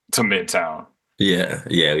 to Midtown. Yeah,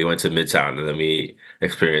 yeah, we went to Midtown, and then we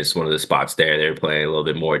experienced one of the spots there. They were playing a little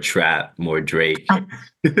bit more trap, more Drake.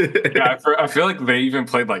 Yeah, I feel like they even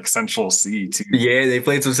played like Central C too. Yeah, they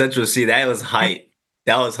played some Central C. That was hype.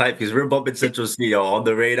 That was hype because we're bumping Central C on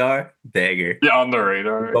the radar. Dagger. Yeah, on the We're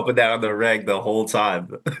radar. bumping that on the reg the whole time.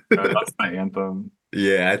 That's the anthem.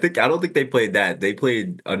 Yeah, I don't think they played that. They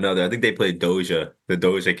played another. I think they played Doja, the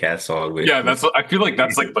Doja Cat song Yeah, with I feel like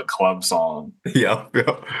that's like the club song. yeah,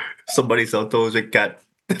 yeah. Somebody sell Doja Cat.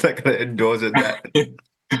 They're not gonna endorse it that.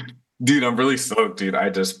 Dude, I'm really stoked, dude. I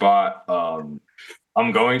just bought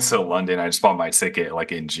I'm going to London. I just bought my ticket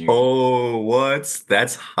like in June. Oh, what?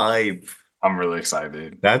 That's hype. I'm really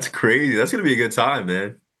excited. That's crazy. That's gonna be a good time,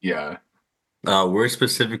 man. Yeah. We're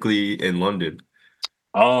specifically in London.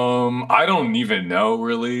 I don't even know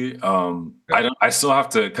really. Okay. I still have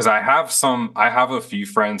to because I have a few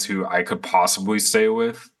friends who I could possibly stay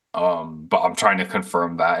with. But I'm trying to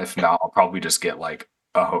confirm that. If not, I'll probably just get like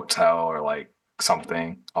a hotel or like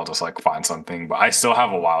something. I'll just like find something. But I still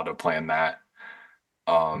have a while to plan that.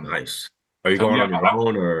 Um, Nice. Are you so going yeah, on your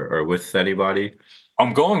own or with anybody?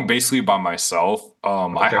 I'm going basically by myself. I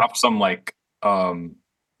Okay. have some like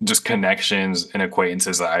just connections and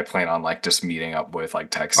acquaintances that I plan on like just meeting up with, like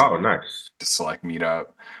texting Oh, nice. just to like meet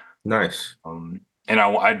up. Nice. And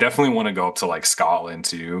I definitely want to go up to like Scotland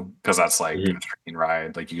too, because that's like a Hmm. train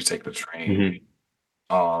ride. Like you take the train.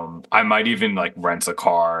 Hmm. I might even like rent a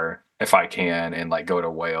car if I can and like go to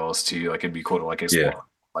Wales too. Like it'd be cool to like Yeah. explore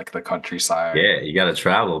like the countryside. Yeah, you gotta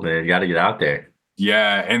travel, man. You gotta get out there.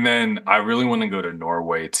 Yeah, and then I really want to go to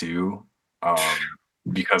Norway too, um,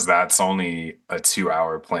 because that's only a 2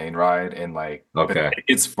 hour plane ride, and like the Okay.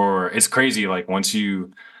 tickets for it's crazy. Like once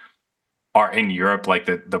you are in Europe, like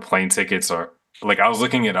the plane tickets are like I was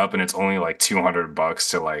looking it up, and it's only like $200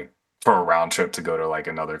 to like for a round trip to go to like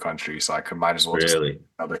another country. So I could might as well just Really?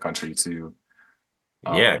 another country too.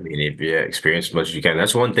 Yeah, I mean, if yeah, experience as much as you can.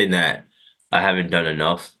 That's one thing that I haven't done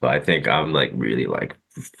enough, but I think I'm like really like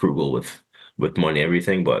frugal with money,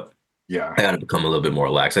 everything, but Yeah, I gotta become a little bit more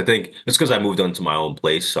lax. I think it's because I moved on to my own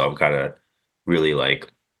place, so I'm kind of really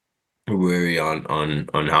like wary on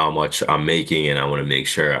how much I'm making, and I want to make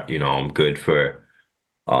sure, I'm good for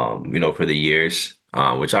for the years.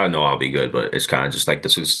 Which I know I'll be good, but it's kind of just like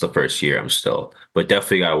this is the first year I'm still, but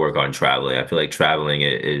definitely gotta work on traveling. I feel like traveling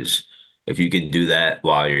is if you can do that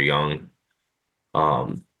while you're young,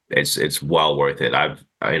 it's well worth it. I've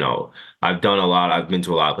done a lot. I've been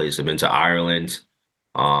to a lot of places. I've been to Ireland.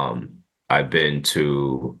 I've been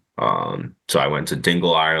to so I went to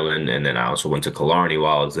Dingle, Ireland, and then I also went to Killarney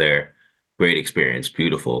while I was there. Great experience,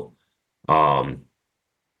 beautiful. Um,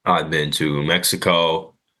 I've been to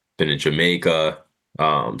Mexico, been to Jamaica.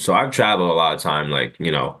 So I've traveled a lot of time, like,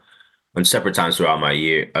 on separate times throughout my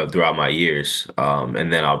years.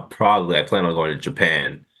 And then I plan on going to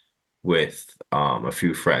Japan with a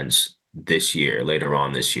few friends this year, later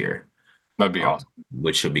on this year, that'd be awesome.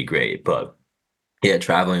 which should be great. But yeah,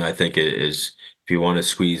 traveling, I think is if you want to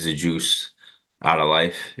squeeze the juice out of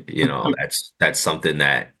life, that's something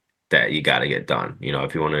that you got to get done.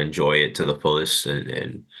 If you want to enjoy it to the fullest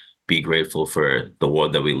and be grateful for the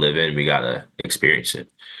world that we live in, we got to experience it.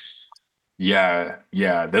 Yeah,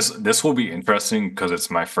 yeah. This will be interesting because it's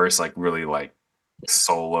my first like really like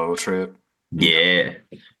solo trip. You know, Yeah.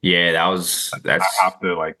 Yeah, I that's have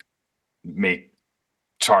to like make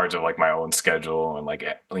charge of like my own schedule and like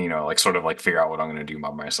like sort of like figure out what I'm gonna do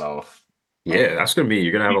by myself. yeah, that's gonna be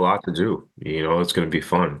you're gonna have a lot to do. It's gonna be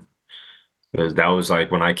fun. Because that was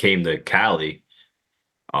like when I came to Cali,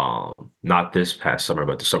 not this past summer,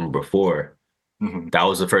 but the summer before, Mhm. that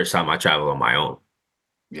was the first time I traveled on my own.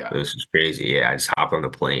 Yeah, This is crazy. Yeah, I just hopped on the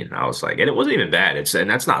plane. I was like, and it wasn't even bad. And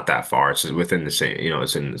that's not that far. It's within the same,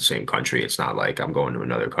 it's in the same country. It's not like I'm going to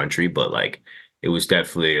another country, but like it was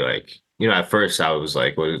definitely like, at first I was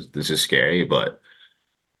like, this is scary, but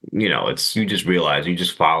it's you just realize you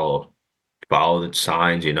just follow the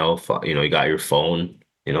signs, you got your phone,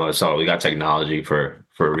 it's all we got technology for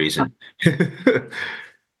a reason. yeah.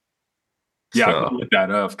 I have to So look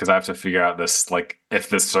that up because I have to figure out this like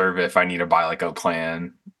if I need to buy like a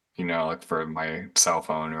plan, like for my cell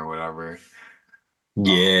phone or whatever. Uh,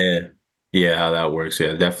 yeah. Yeah, how that works.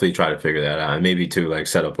 Yeah, definitely try to figure that out. And maybe to like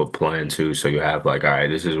set up a plan too. So you have like, all right,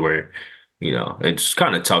 this is where, it's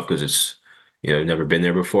kind of tough because it's, never been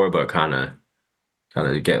there before, but kind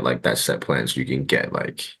of get like that set plan so you can get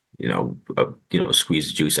like, squeeze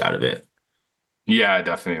the juice out of it. yeah,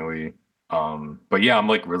 definitely. But yeah, I'm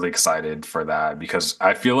like really excited for that because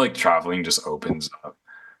I feel like traveling just opens up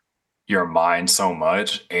your mind so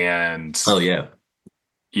much and Oh yeah.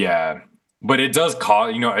 yeah, but it does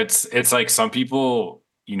cause, it's like some people,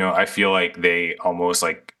 I feel like they almost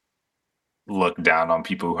like look down on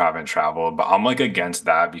people who haven't traveled, but I'm like against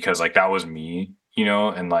that because like that was me,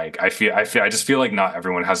 and like I just feel like not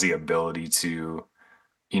everyone has the ability to,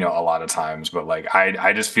 a lot of times, but like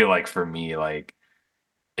I just feel like for me, like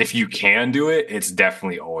if you can do it, it's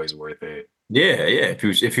definitely always worth it. Yeah, yeah. If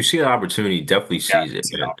you see an opportunity, definitely Yeah, seize it,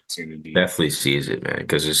 it's an man. opportunity. Definitely seize it, man.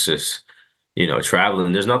 Because it's just,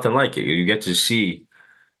 traveling. There's nothing like it. You get to see,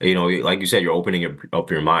 like you said, you're opening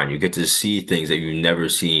up your mind. You get to see things that you've never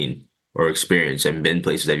seen or experienced, and been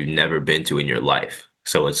places that you've never been to in your life.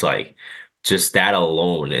 So it's like, just that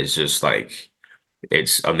alone is just like,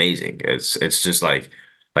 it's amazing. It's just like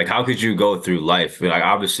how could you go through life? Like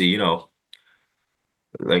obviously,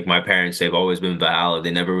 like my parents, they've always been Valhalla.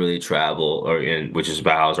 They never really travel, which is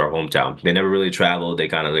Valhalla's our hometown. They never really traveled. They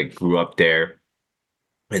kind of like grew up there,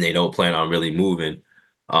 and they don't plan on really moving.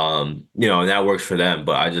 And that works for them.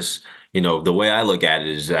 But I just, the way I look at it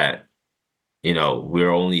is that,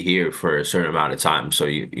 we're only here for a certain amount of time, so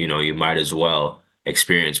you might as well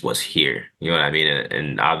experience what's here. You know what I mean?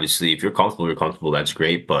 And obviously, if you're comfortable, you're comfortable. That's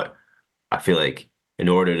great. But I feel like in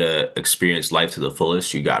order to experience life to the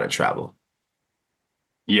fullest, you gotta travel.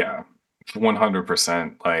 Yeah,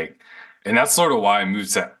 100%. Like, and that's sort of why I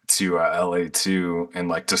moved to LA too, and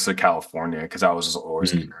like just to California because I was just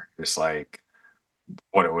always Mhm. curious, like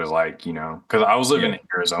what it was like, because I was living Yeah. in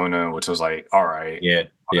Arizona, which was like, all right, Yeah.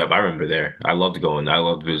 Yeah. I remember there. I loved going. I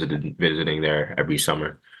loved visiting there every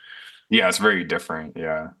summer. yeah, it's very different,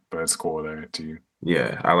 yeah, but it's cool there too.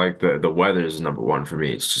 Yeah, I like the weather is number one for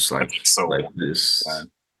me. It's just like It's so like warm, this.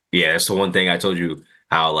 man. Yeah, that's the one thing I told you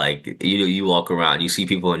how like you walk around, you see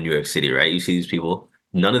people in New York City, right? You see these people,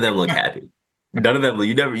 none of them look happy. None of them,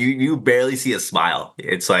 you barely see a smile.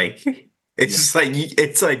 It's like it's Yeah, just like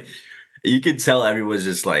it's like you can tell everyone's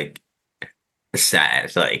just like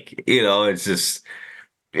sad. Like, it's just,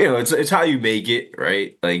 it's how you make it,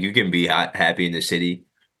 right? Like you can be happy in the city.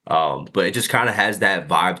 But it just kind of has that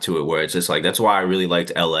vibe to it where it's just like that's why I really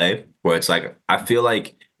liked LA, where it's like I feel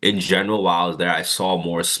like in general while I was there, I saw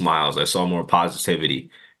more smiles, I saw more positivity.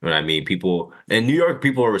 You know what I mean? People in New York,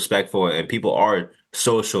 people are respectful and people are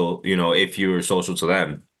social, if you're social to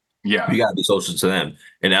them. You Yeah, gotta be social to them.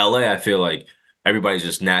 In LA, I feel like everybody's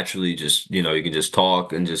just naturally just, you can just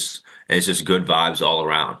talk and it's just good vibes all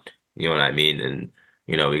around. You know what I mean? And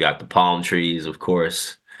we got the palm trees, of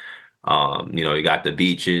course. You got the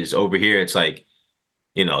beaches. Over here, it's like,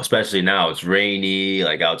 especially now it's rainy,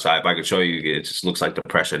 like outside. If I could show you, it just looks like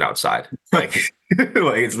depression outside. Like,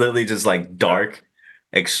 like it's literally just like yeah, dark,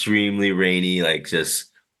 extremely rainy, like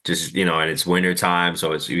just and it's winter time,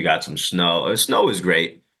 so it's you got some snow. Snow is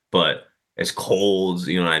great, but it's cold,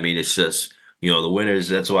 you know what I mean? It's just, the winters,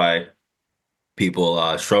 that's why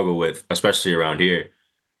people struggle with, especially around here.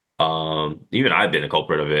 Even I've been a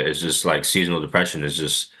culprit of it. It's just like seasonal depression is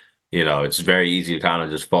just, it's very easy to kind of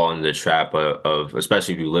just fall into the trap of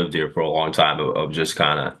especially if you lived here for a long time, of just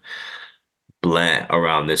kind of bland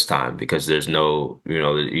around this time because there's no,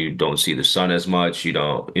 you don't see the sun as much. You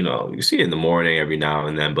don't, you see it in the morning every now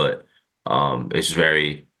and then, but it's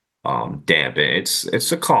very damp.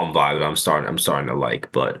 It's a calm vibe that I'm starting to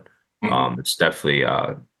like, but mhm, it's definitely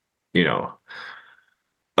you know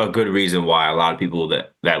a good reason why a lot of people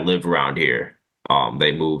that live around here,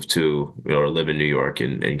 they move to, or live in New York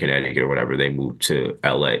and in Connecticut or whatever, they move to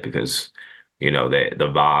LA because, the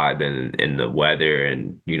vibe and the weather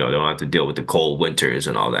and, they don't have to deal with the cold winters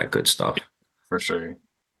and all that good stuff. for sure.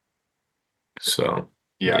 So,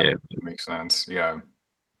 Yeah, yeah. that makes sense. Yeah.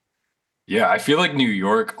 Yeah, I feel like New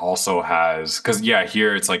York also has, because yeah,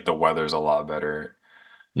 here it's like the weather's a lot better.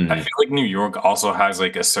 I Mhm. feel like New York also has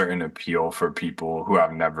like a certain appeal for people who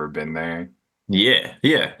have never been there Yeah.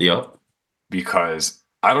 Yeah. Yep. because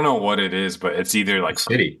I don't know what it is, but it's either The like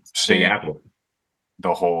from city, Big ocean, Apple.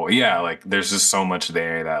 the whole, yeah, like there's just so much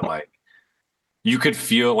there that like you could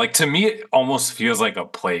feel like, to me it almost feels like a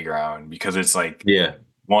playground because it's like Yeah.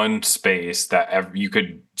 one space that you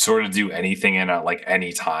could sort of do anything in at like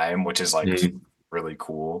any time, which is like Mhm. really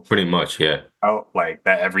cool. Pretty much. Yeah. Oh, like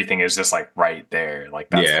that everything is just like right there. Like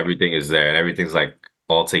Yeah. that's Everything is there and everything's like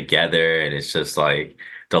all together. And it's just like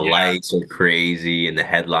the yeah. lights are crazy and the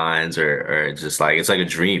headlines are just like, it's like a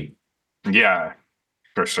dream. Yeah,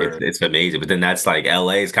 for It's sure. it's amazing. But then that's like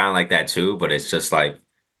LA is kind of like that too, but it's just like,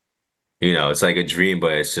 it's like a dream,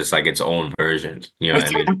 but it's just like its own version. You know what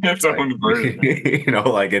I It's mean? its Like, own version.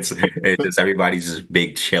 like it's just everybody's just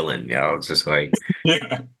big chilling, It's just like,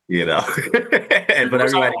 Yeah. you know. But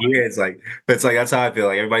Which I everybody here, like. it's like that's how I feel.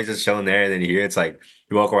 Like everybody's just chilling there, and then here it's like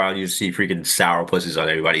you walk around, you see freaking sour pussies on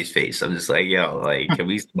everybody's face. I'm just like, yo, like, can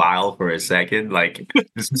we smile for a second? Like,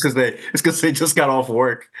 it's because they just got off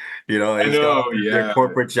work, they I just got know, off their yeah.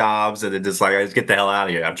 corporate jobs, and then just like, I just get the hell out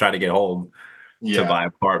of here. I'm trying to get home to Yeah. my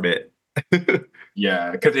apartment.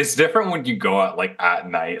 Yeah. Because it's different when you go out like at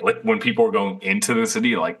night, like when people are going into the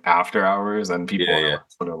city like after hours and people Yeah, are yeah. like,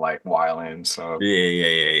 sort of like whiling. So Yeah, yeah,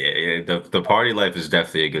 yeah, yeah, yeah. The party life is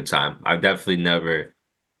definitely a good time. I've definitely never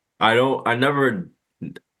I never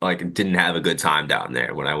like didn't have a good time down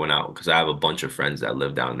there when I went out because I have a bunch of friends that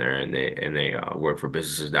live down there and they work for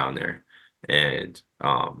businesses down there. And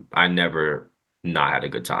I never not had a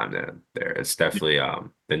good time there. It's definitely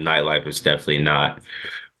the nightlife is definitely not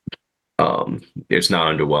um it's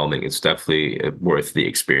not underwhelming. It's definitely worth the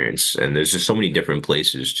experience. And there's just so many different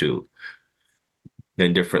places too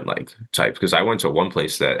and different like types. Because I went to one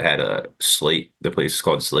place that had a slate. The place is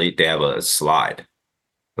called Slate. They have a slide.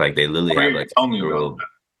 Like they literally oh, have yeah, like tell me a about real,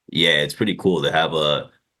 yeah, it's pretty cool to have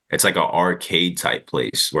it's like an arcade type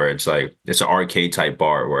place where it's an arcade type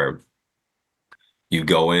bar where you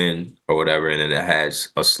go in or whatever, and then it has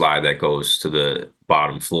a slide that goes to the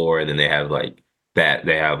bottom floor, and then they have like they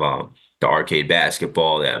have the arcade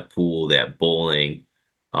basketball, they have pool, they have bowling.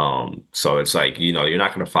 So it's like, you're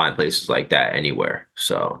not gonna find places like that anywhere.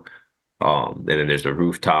 So and then there's the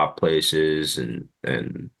rooftop places and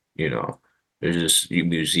there's just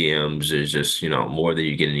museums, there's just, more than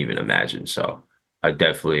you can even imagine. So I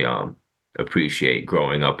definitely appreciate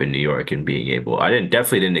growing up in New York and being able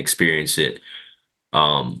definitely didn't experience it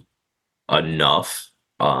um enough.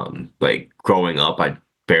 Like growing up, I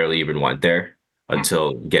barely even went there that.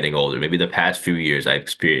 until getting older. Maybe the past few years I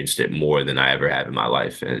experienced it more than I ever have in my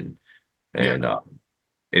life. And Yeah, and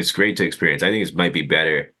it's great to experience. I think it might be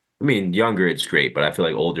better. I mean, younger it's great, but I feel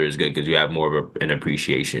like older is good because you have more of an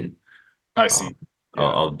appreciation I um, see. Yeah.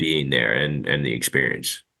 of being there and the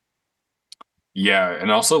experience. Yeah, and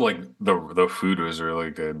also like the food was really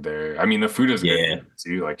good there. I mean, the food is good Yeah.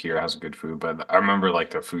 too. Like here has good food, but I remember like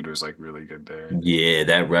the food was like really good there. Yeah,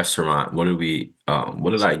 that restaurant. What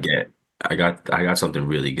did I get? I got something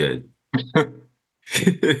really good. I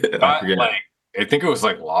Got forget. like I think it was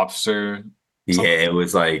like lobster, Yeah, something.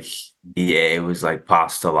 it was like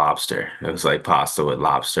pasta lobster. It was like pasta with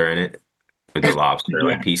lobster in it, with the lobster Yeah,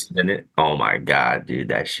 like pieces in it. Oh my God, dude,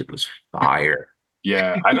 that shit was fire.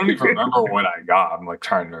 yeah. I don't even remember what I got. I'm like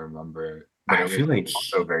trying to remember, but I it was feel like,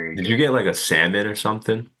 also very did you good. get like a salmon or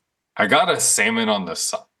something? I got a salmon on the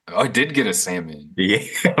side. Oh, I did get a salmon. Yeah,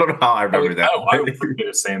 I don't know how I I remember that. I would get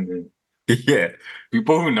a salmon. Yeah,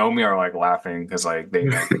 People who know me are like laughing because like they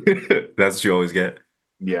know. that's what you always get.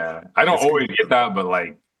 Yeah, I don't It's always good. get that, but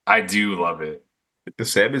like I do love it. The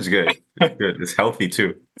salmon's good. It's good. It's healthy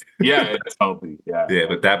too. Yeah, it's healthy. Yeah. Yeah,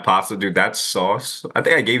 but that pasta, dude, that sauce. I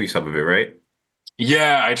think I gave you some of it, right?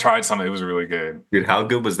 Yeah, I tried some. It was really good. Dude, how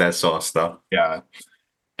good was that sauce stuff? Yeah.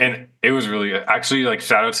 And it was really good. Actually, like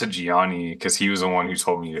shout out to Gianni because he was the one who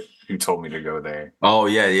told me to go there. Oh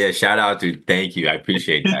yeah, yeah. Shout out, dude. Thank you. I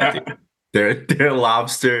appreciate that, dude. Yeah. Their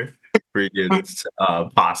lobster freaking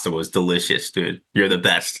pasta was delicious, dude. You're the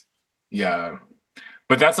best. Yeah.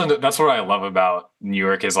 But that's what I love about New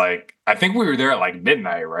York is like I think we were there at like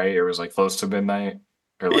midnight, right? It was like close to midnight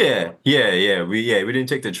or like Yeah. We didn't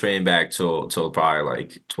take the train back till probably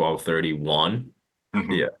like 12:31.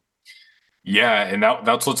 mhm. Yeah, Yeah, and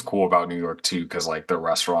that's what's cool about New York too, because like the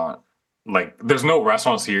restaurant, like there's no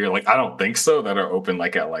restaurants here, like I don't think so that are open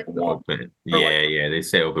like at like the 1 open. or like Yeah. They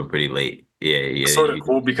stay open pretty late. Yeah, it's yeah. sort of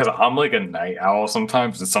cool because I'm like a night owl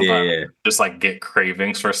sometimes, and sometimes Yeah, just like get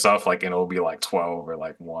cravings for stuff, like and it'll be like 12 or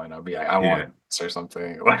like 1. I'll be like, I want yeah, this or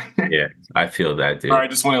something. Like yeah. I feel that, or I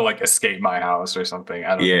dude. just want to like escape my house or something.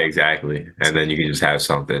 I don't Yeah, know. exactly. And then you can just have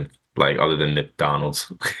something like other than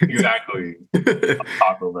McDonald's. Exactly.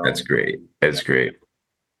 Taco That's Bell. great. That's great.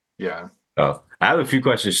 Yeah. Oh, I have a few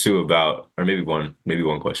questions too about, or maybe one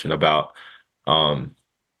question about um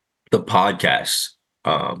the podcast.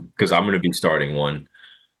 Because I'm gonna be starting one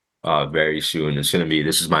very soon. This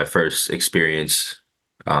is my first experience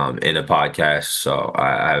in a podcast. So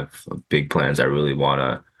I have big plans. I really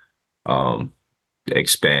wanna um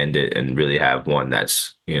expand it and really have one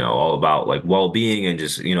that's, all about like well-being and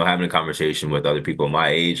just, having a conversation with other people my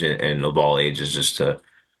age and of all ages just to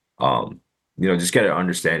um, just get an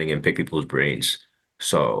understanding and pick people's brains.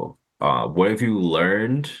 So, what have you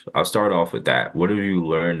learned? I'll start off with that. What have you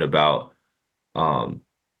learned about um,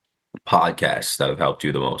 podcasts that have helped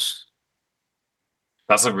you the most?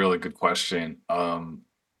 That's a really good question.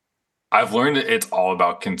 I've learned that it's all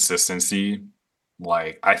about consistency.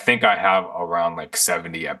 Like I think I have around like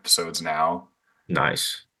 70 episodes now.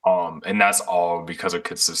 Nice. And that's all because of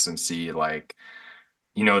consistency. Like,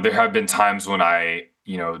 there have been times when I,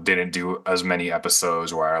 didn't do as many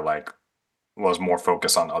episodes where I like was more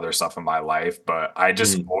focused on other stuff in my life, but I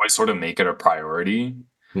just Mhm. always sort of make it a priority.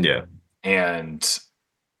 Yeah. And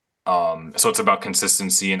so it's about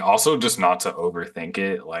consistency and also just not to overthink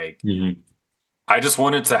it. Like Hmm. I just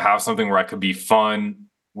wanted to have something where I could be fun,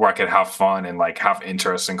 where I could have fun and like have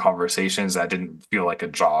interesting conversations that didn't feel like a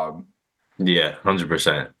job. Yeah.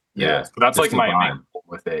 100%. Yeah. Yeah. So that's Just like the my main vibe. goal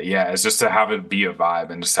with it. Yeah. It's just to have it be a vibe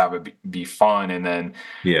and just have it be fun and then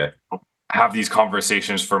Yeah. have these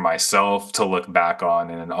conversations for myself to look back on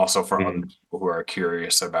and then also for other Hmm. people who are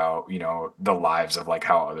curious about, the lives of like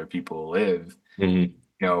how other people live. Hmm.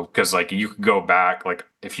 Because like you could go back, like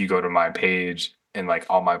if you go to my page and like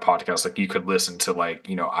all my podcasts, like you could listen to like,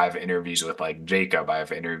 I have interviews with like Jacob. I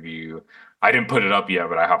have interview. I didn't put it up yet,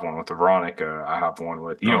 but I have one with Veronica. I have one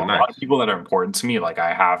with, Oh, a lot of nice. people that are important to me. Like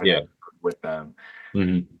I have an Yeah. episode with them.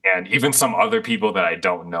 Hmm. And even some other people that I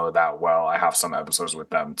don't know that well, I have some episodes with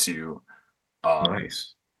them too. Um,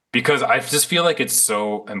 Nice. because I just feel like it's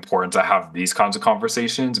so important to have these kinds of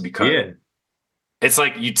conversations because Yeah. it's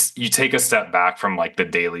like you take a step back from like the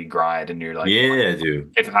daily grind and you're like, Yeah,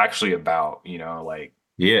 dude. it's actually about, like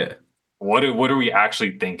Yeah. what are we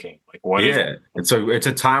actually thinking? Like what is Yeah. It's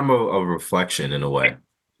a time of reflection in a way.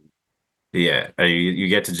 Yeah, you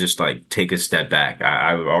get to just like take a step back.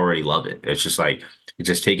 I already love it. It's just like you're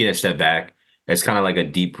just taking a step back. It's kind of like a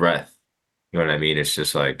deep breath. You know what I mean? It's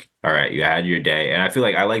just like, all right, you had your day, and I feel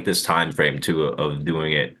like I like this time frame too of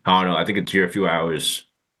doing it. I don't know. I think you're a few hours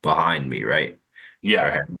behind me, right? yeah,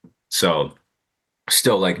 Okay. So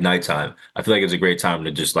still like nighttime. I feel like it's a great time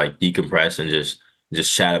to just like decompress and just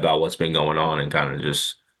chat about what's been going on and kind of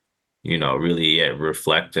just really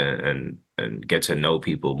reflect and get to know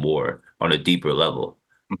people more on a deeper level.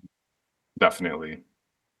 definitely.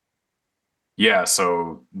 Yeah,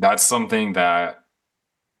 so that's something that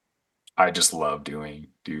I just love doing,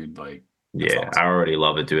 dude. Like it's Yeah, I awesome. already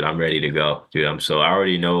love it, dude. I'm ready to go, dude. I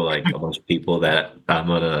already know like a bunch of people that I'm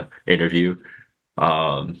gonna interview.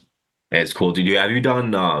 Um, and it's cool. Have you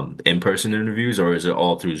done in-person interviews or is it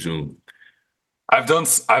all through Zoom I've done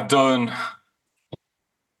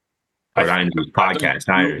I or think not interviews, I've done podcasts,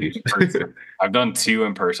 not two interviews? in person. I've done two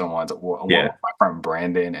in person ones. One Yeah, with my friend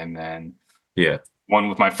Brandon, and then yeah. one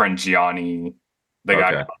with my friend Gianni, the guy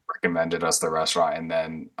Okay, who recommended us the restaurant, and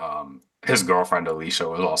then his girlfriend Alicia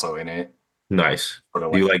was also in it. nice. Sort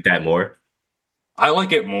of Do you like like that more? I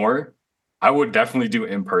like it more. I would definitely do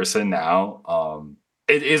in person now.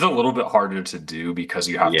 It is a little bit harder to do because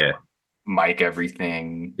you have to Yeah, mic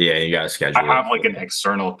everything. yeah. You gotta I schedule have it. like an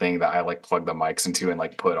external thing that I like plug the mics into and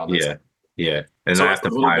like put on this. Yeah, yeah. And I So it's have a to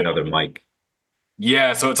little buy bit another mic.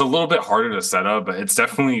 Yeah, so it's a little bit harder to set up, but it's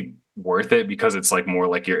definitely worth it because it's like more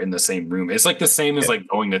like you're in the same room. It's like the same as Yeah, like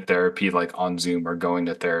going to therapy like on Zoom or going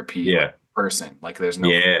to therapy like yeah, in person. Like there's no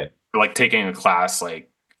yeah, like taking a class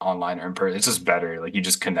like online or in person. It's just better. Like you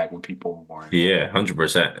just connect with people more. yeah.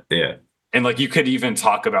 100%. Yeah, And like you could even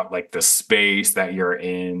talk about like the space that you're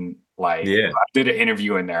in. Like yeah. I did an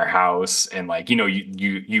interview in their house and like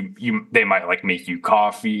you they might like make you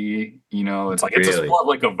coffee, it's like it's just Really. more of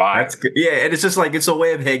like a vibe. That's good. Yeah, and it's just like it's a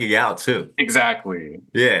way of hanging out too. Exactly.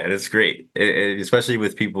 Yeah, and it's great, especially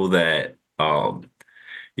with people that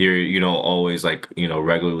you're always like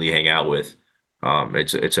regularly hang out with.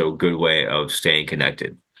 It's a good way of staying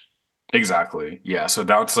connected. Exactly. Yeah. So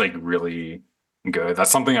that's like really good.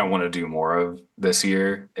 That's something I want to do more of this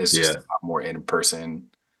year is just Yeah, have more in-person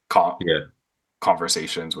con yeah,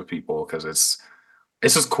 conversations with people because it's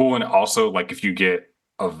just cool. And also like if you get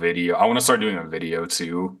a video, I want to start doing a video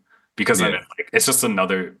too, because then yeah, it's just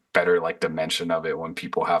another better like dimension of it when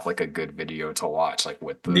people have like a good video to watch, like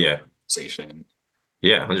with the yeah, conversation.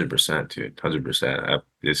 yeah. 100%, dude. 100%.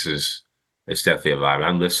 It's definitely a vibe.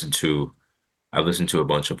 I've listened to a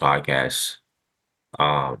bunch of podcasts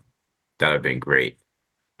um that have been great.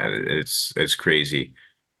 And it's crazy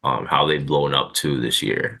how they've blown up too this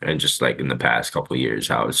year and just like in the past couple of years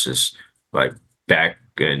how it's just like back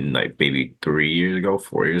in like maybe 3 years ago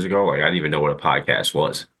 4 years ago like I didn't even know what a podcast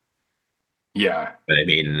was. Yeah. But I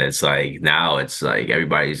mean, it's like now it's like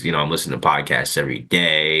everybody's, I'm listening to podcasts every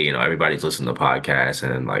day, everybody's listening to podcasts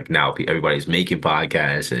and like now everybody's making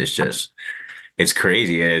podcasts and it's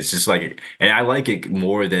crazy. And it's just like, and I like it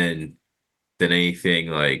more than anything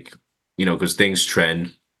like, because things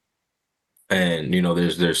trend. And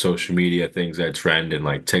there's social media things that trend and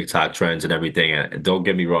like TikTok trends and everything. And don't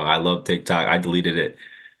get me wrong, I love TikTok. I deleted it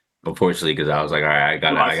unfortunately because I was like, all right, No,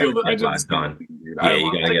 I I feel gotta that I get a did the lot same done. thing, dude. I Yeah, you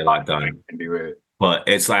love gotta get a TikTok lot and I done. can do it. But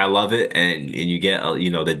it's like I love it, and you get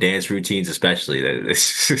the dance routines especially.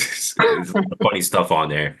 It's funny stuff on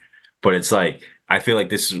there, but it's like I feel like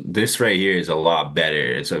this right here is a lot better.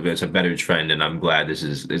 It's a better trend, and I'm glad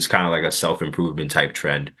it's kind of like a self-improvement type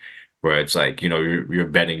trend, where it's like you're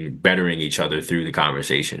bettering each other through the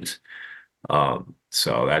conversations.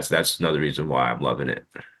 So that's another reason why I'm loving it.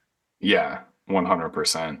 Of Yeah,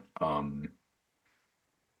 100%.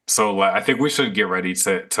 So like, I think we should get ready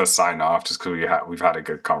to sign off just because we've had a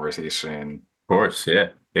good conversation. course, yeah,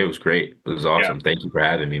 it was great. It was Yeah, awesome. Thank you for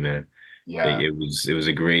having me, man. yeah. It was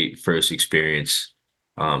a great first experience.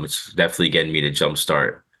 It's definitely getting me to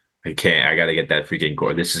jumpstart. I gotta get that freaking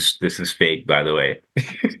cord. This is fake, by the way.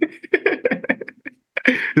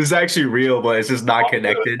 This is actually real, but it's just not I'll put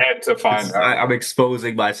connected. an end to find I'm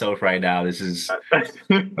exposing myself right now. This is out.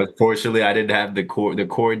 unfortunately I didn't have the cord. The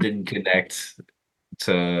cord didn't connect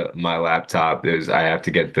to my laptop. I have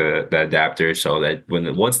to get the adapter so that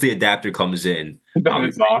once the adapter comes in, Then I'll be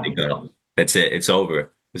it's ready off. to go. That's it. It's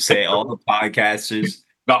over. Say all the podcasters,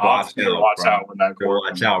 The watch ops better out, watch bro. out when that Better cord watch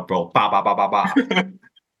comes out, bro. Ba ba ba ba ba.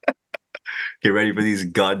 out. Get ready for these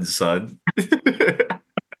guns, son.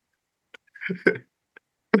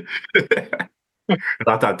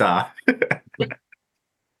 Da da da.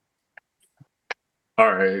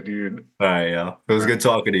 All right, dude. All right, yo. It was good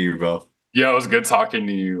talking to you, bro. Yeah, it was good talking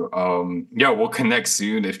to you. Yeah, we'll connect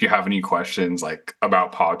soon. If you have any questions like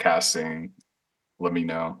about podcasting, let me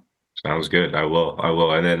know. Sounds good. I will. I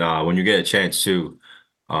will. And then when you get a chance to,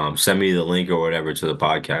 send me the link or whatever to the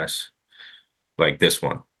podcast, like this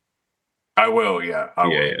one. I will. Yeah, I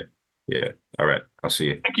Yeah, will. yeah, yeah. All right. I'll see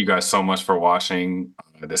you. Thank you guys so much for watching.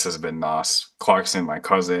 This has been Nas Clarkson, my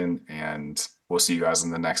cousin, and we'll see you guys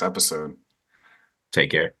in the next episode.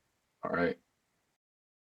 Take care. All right.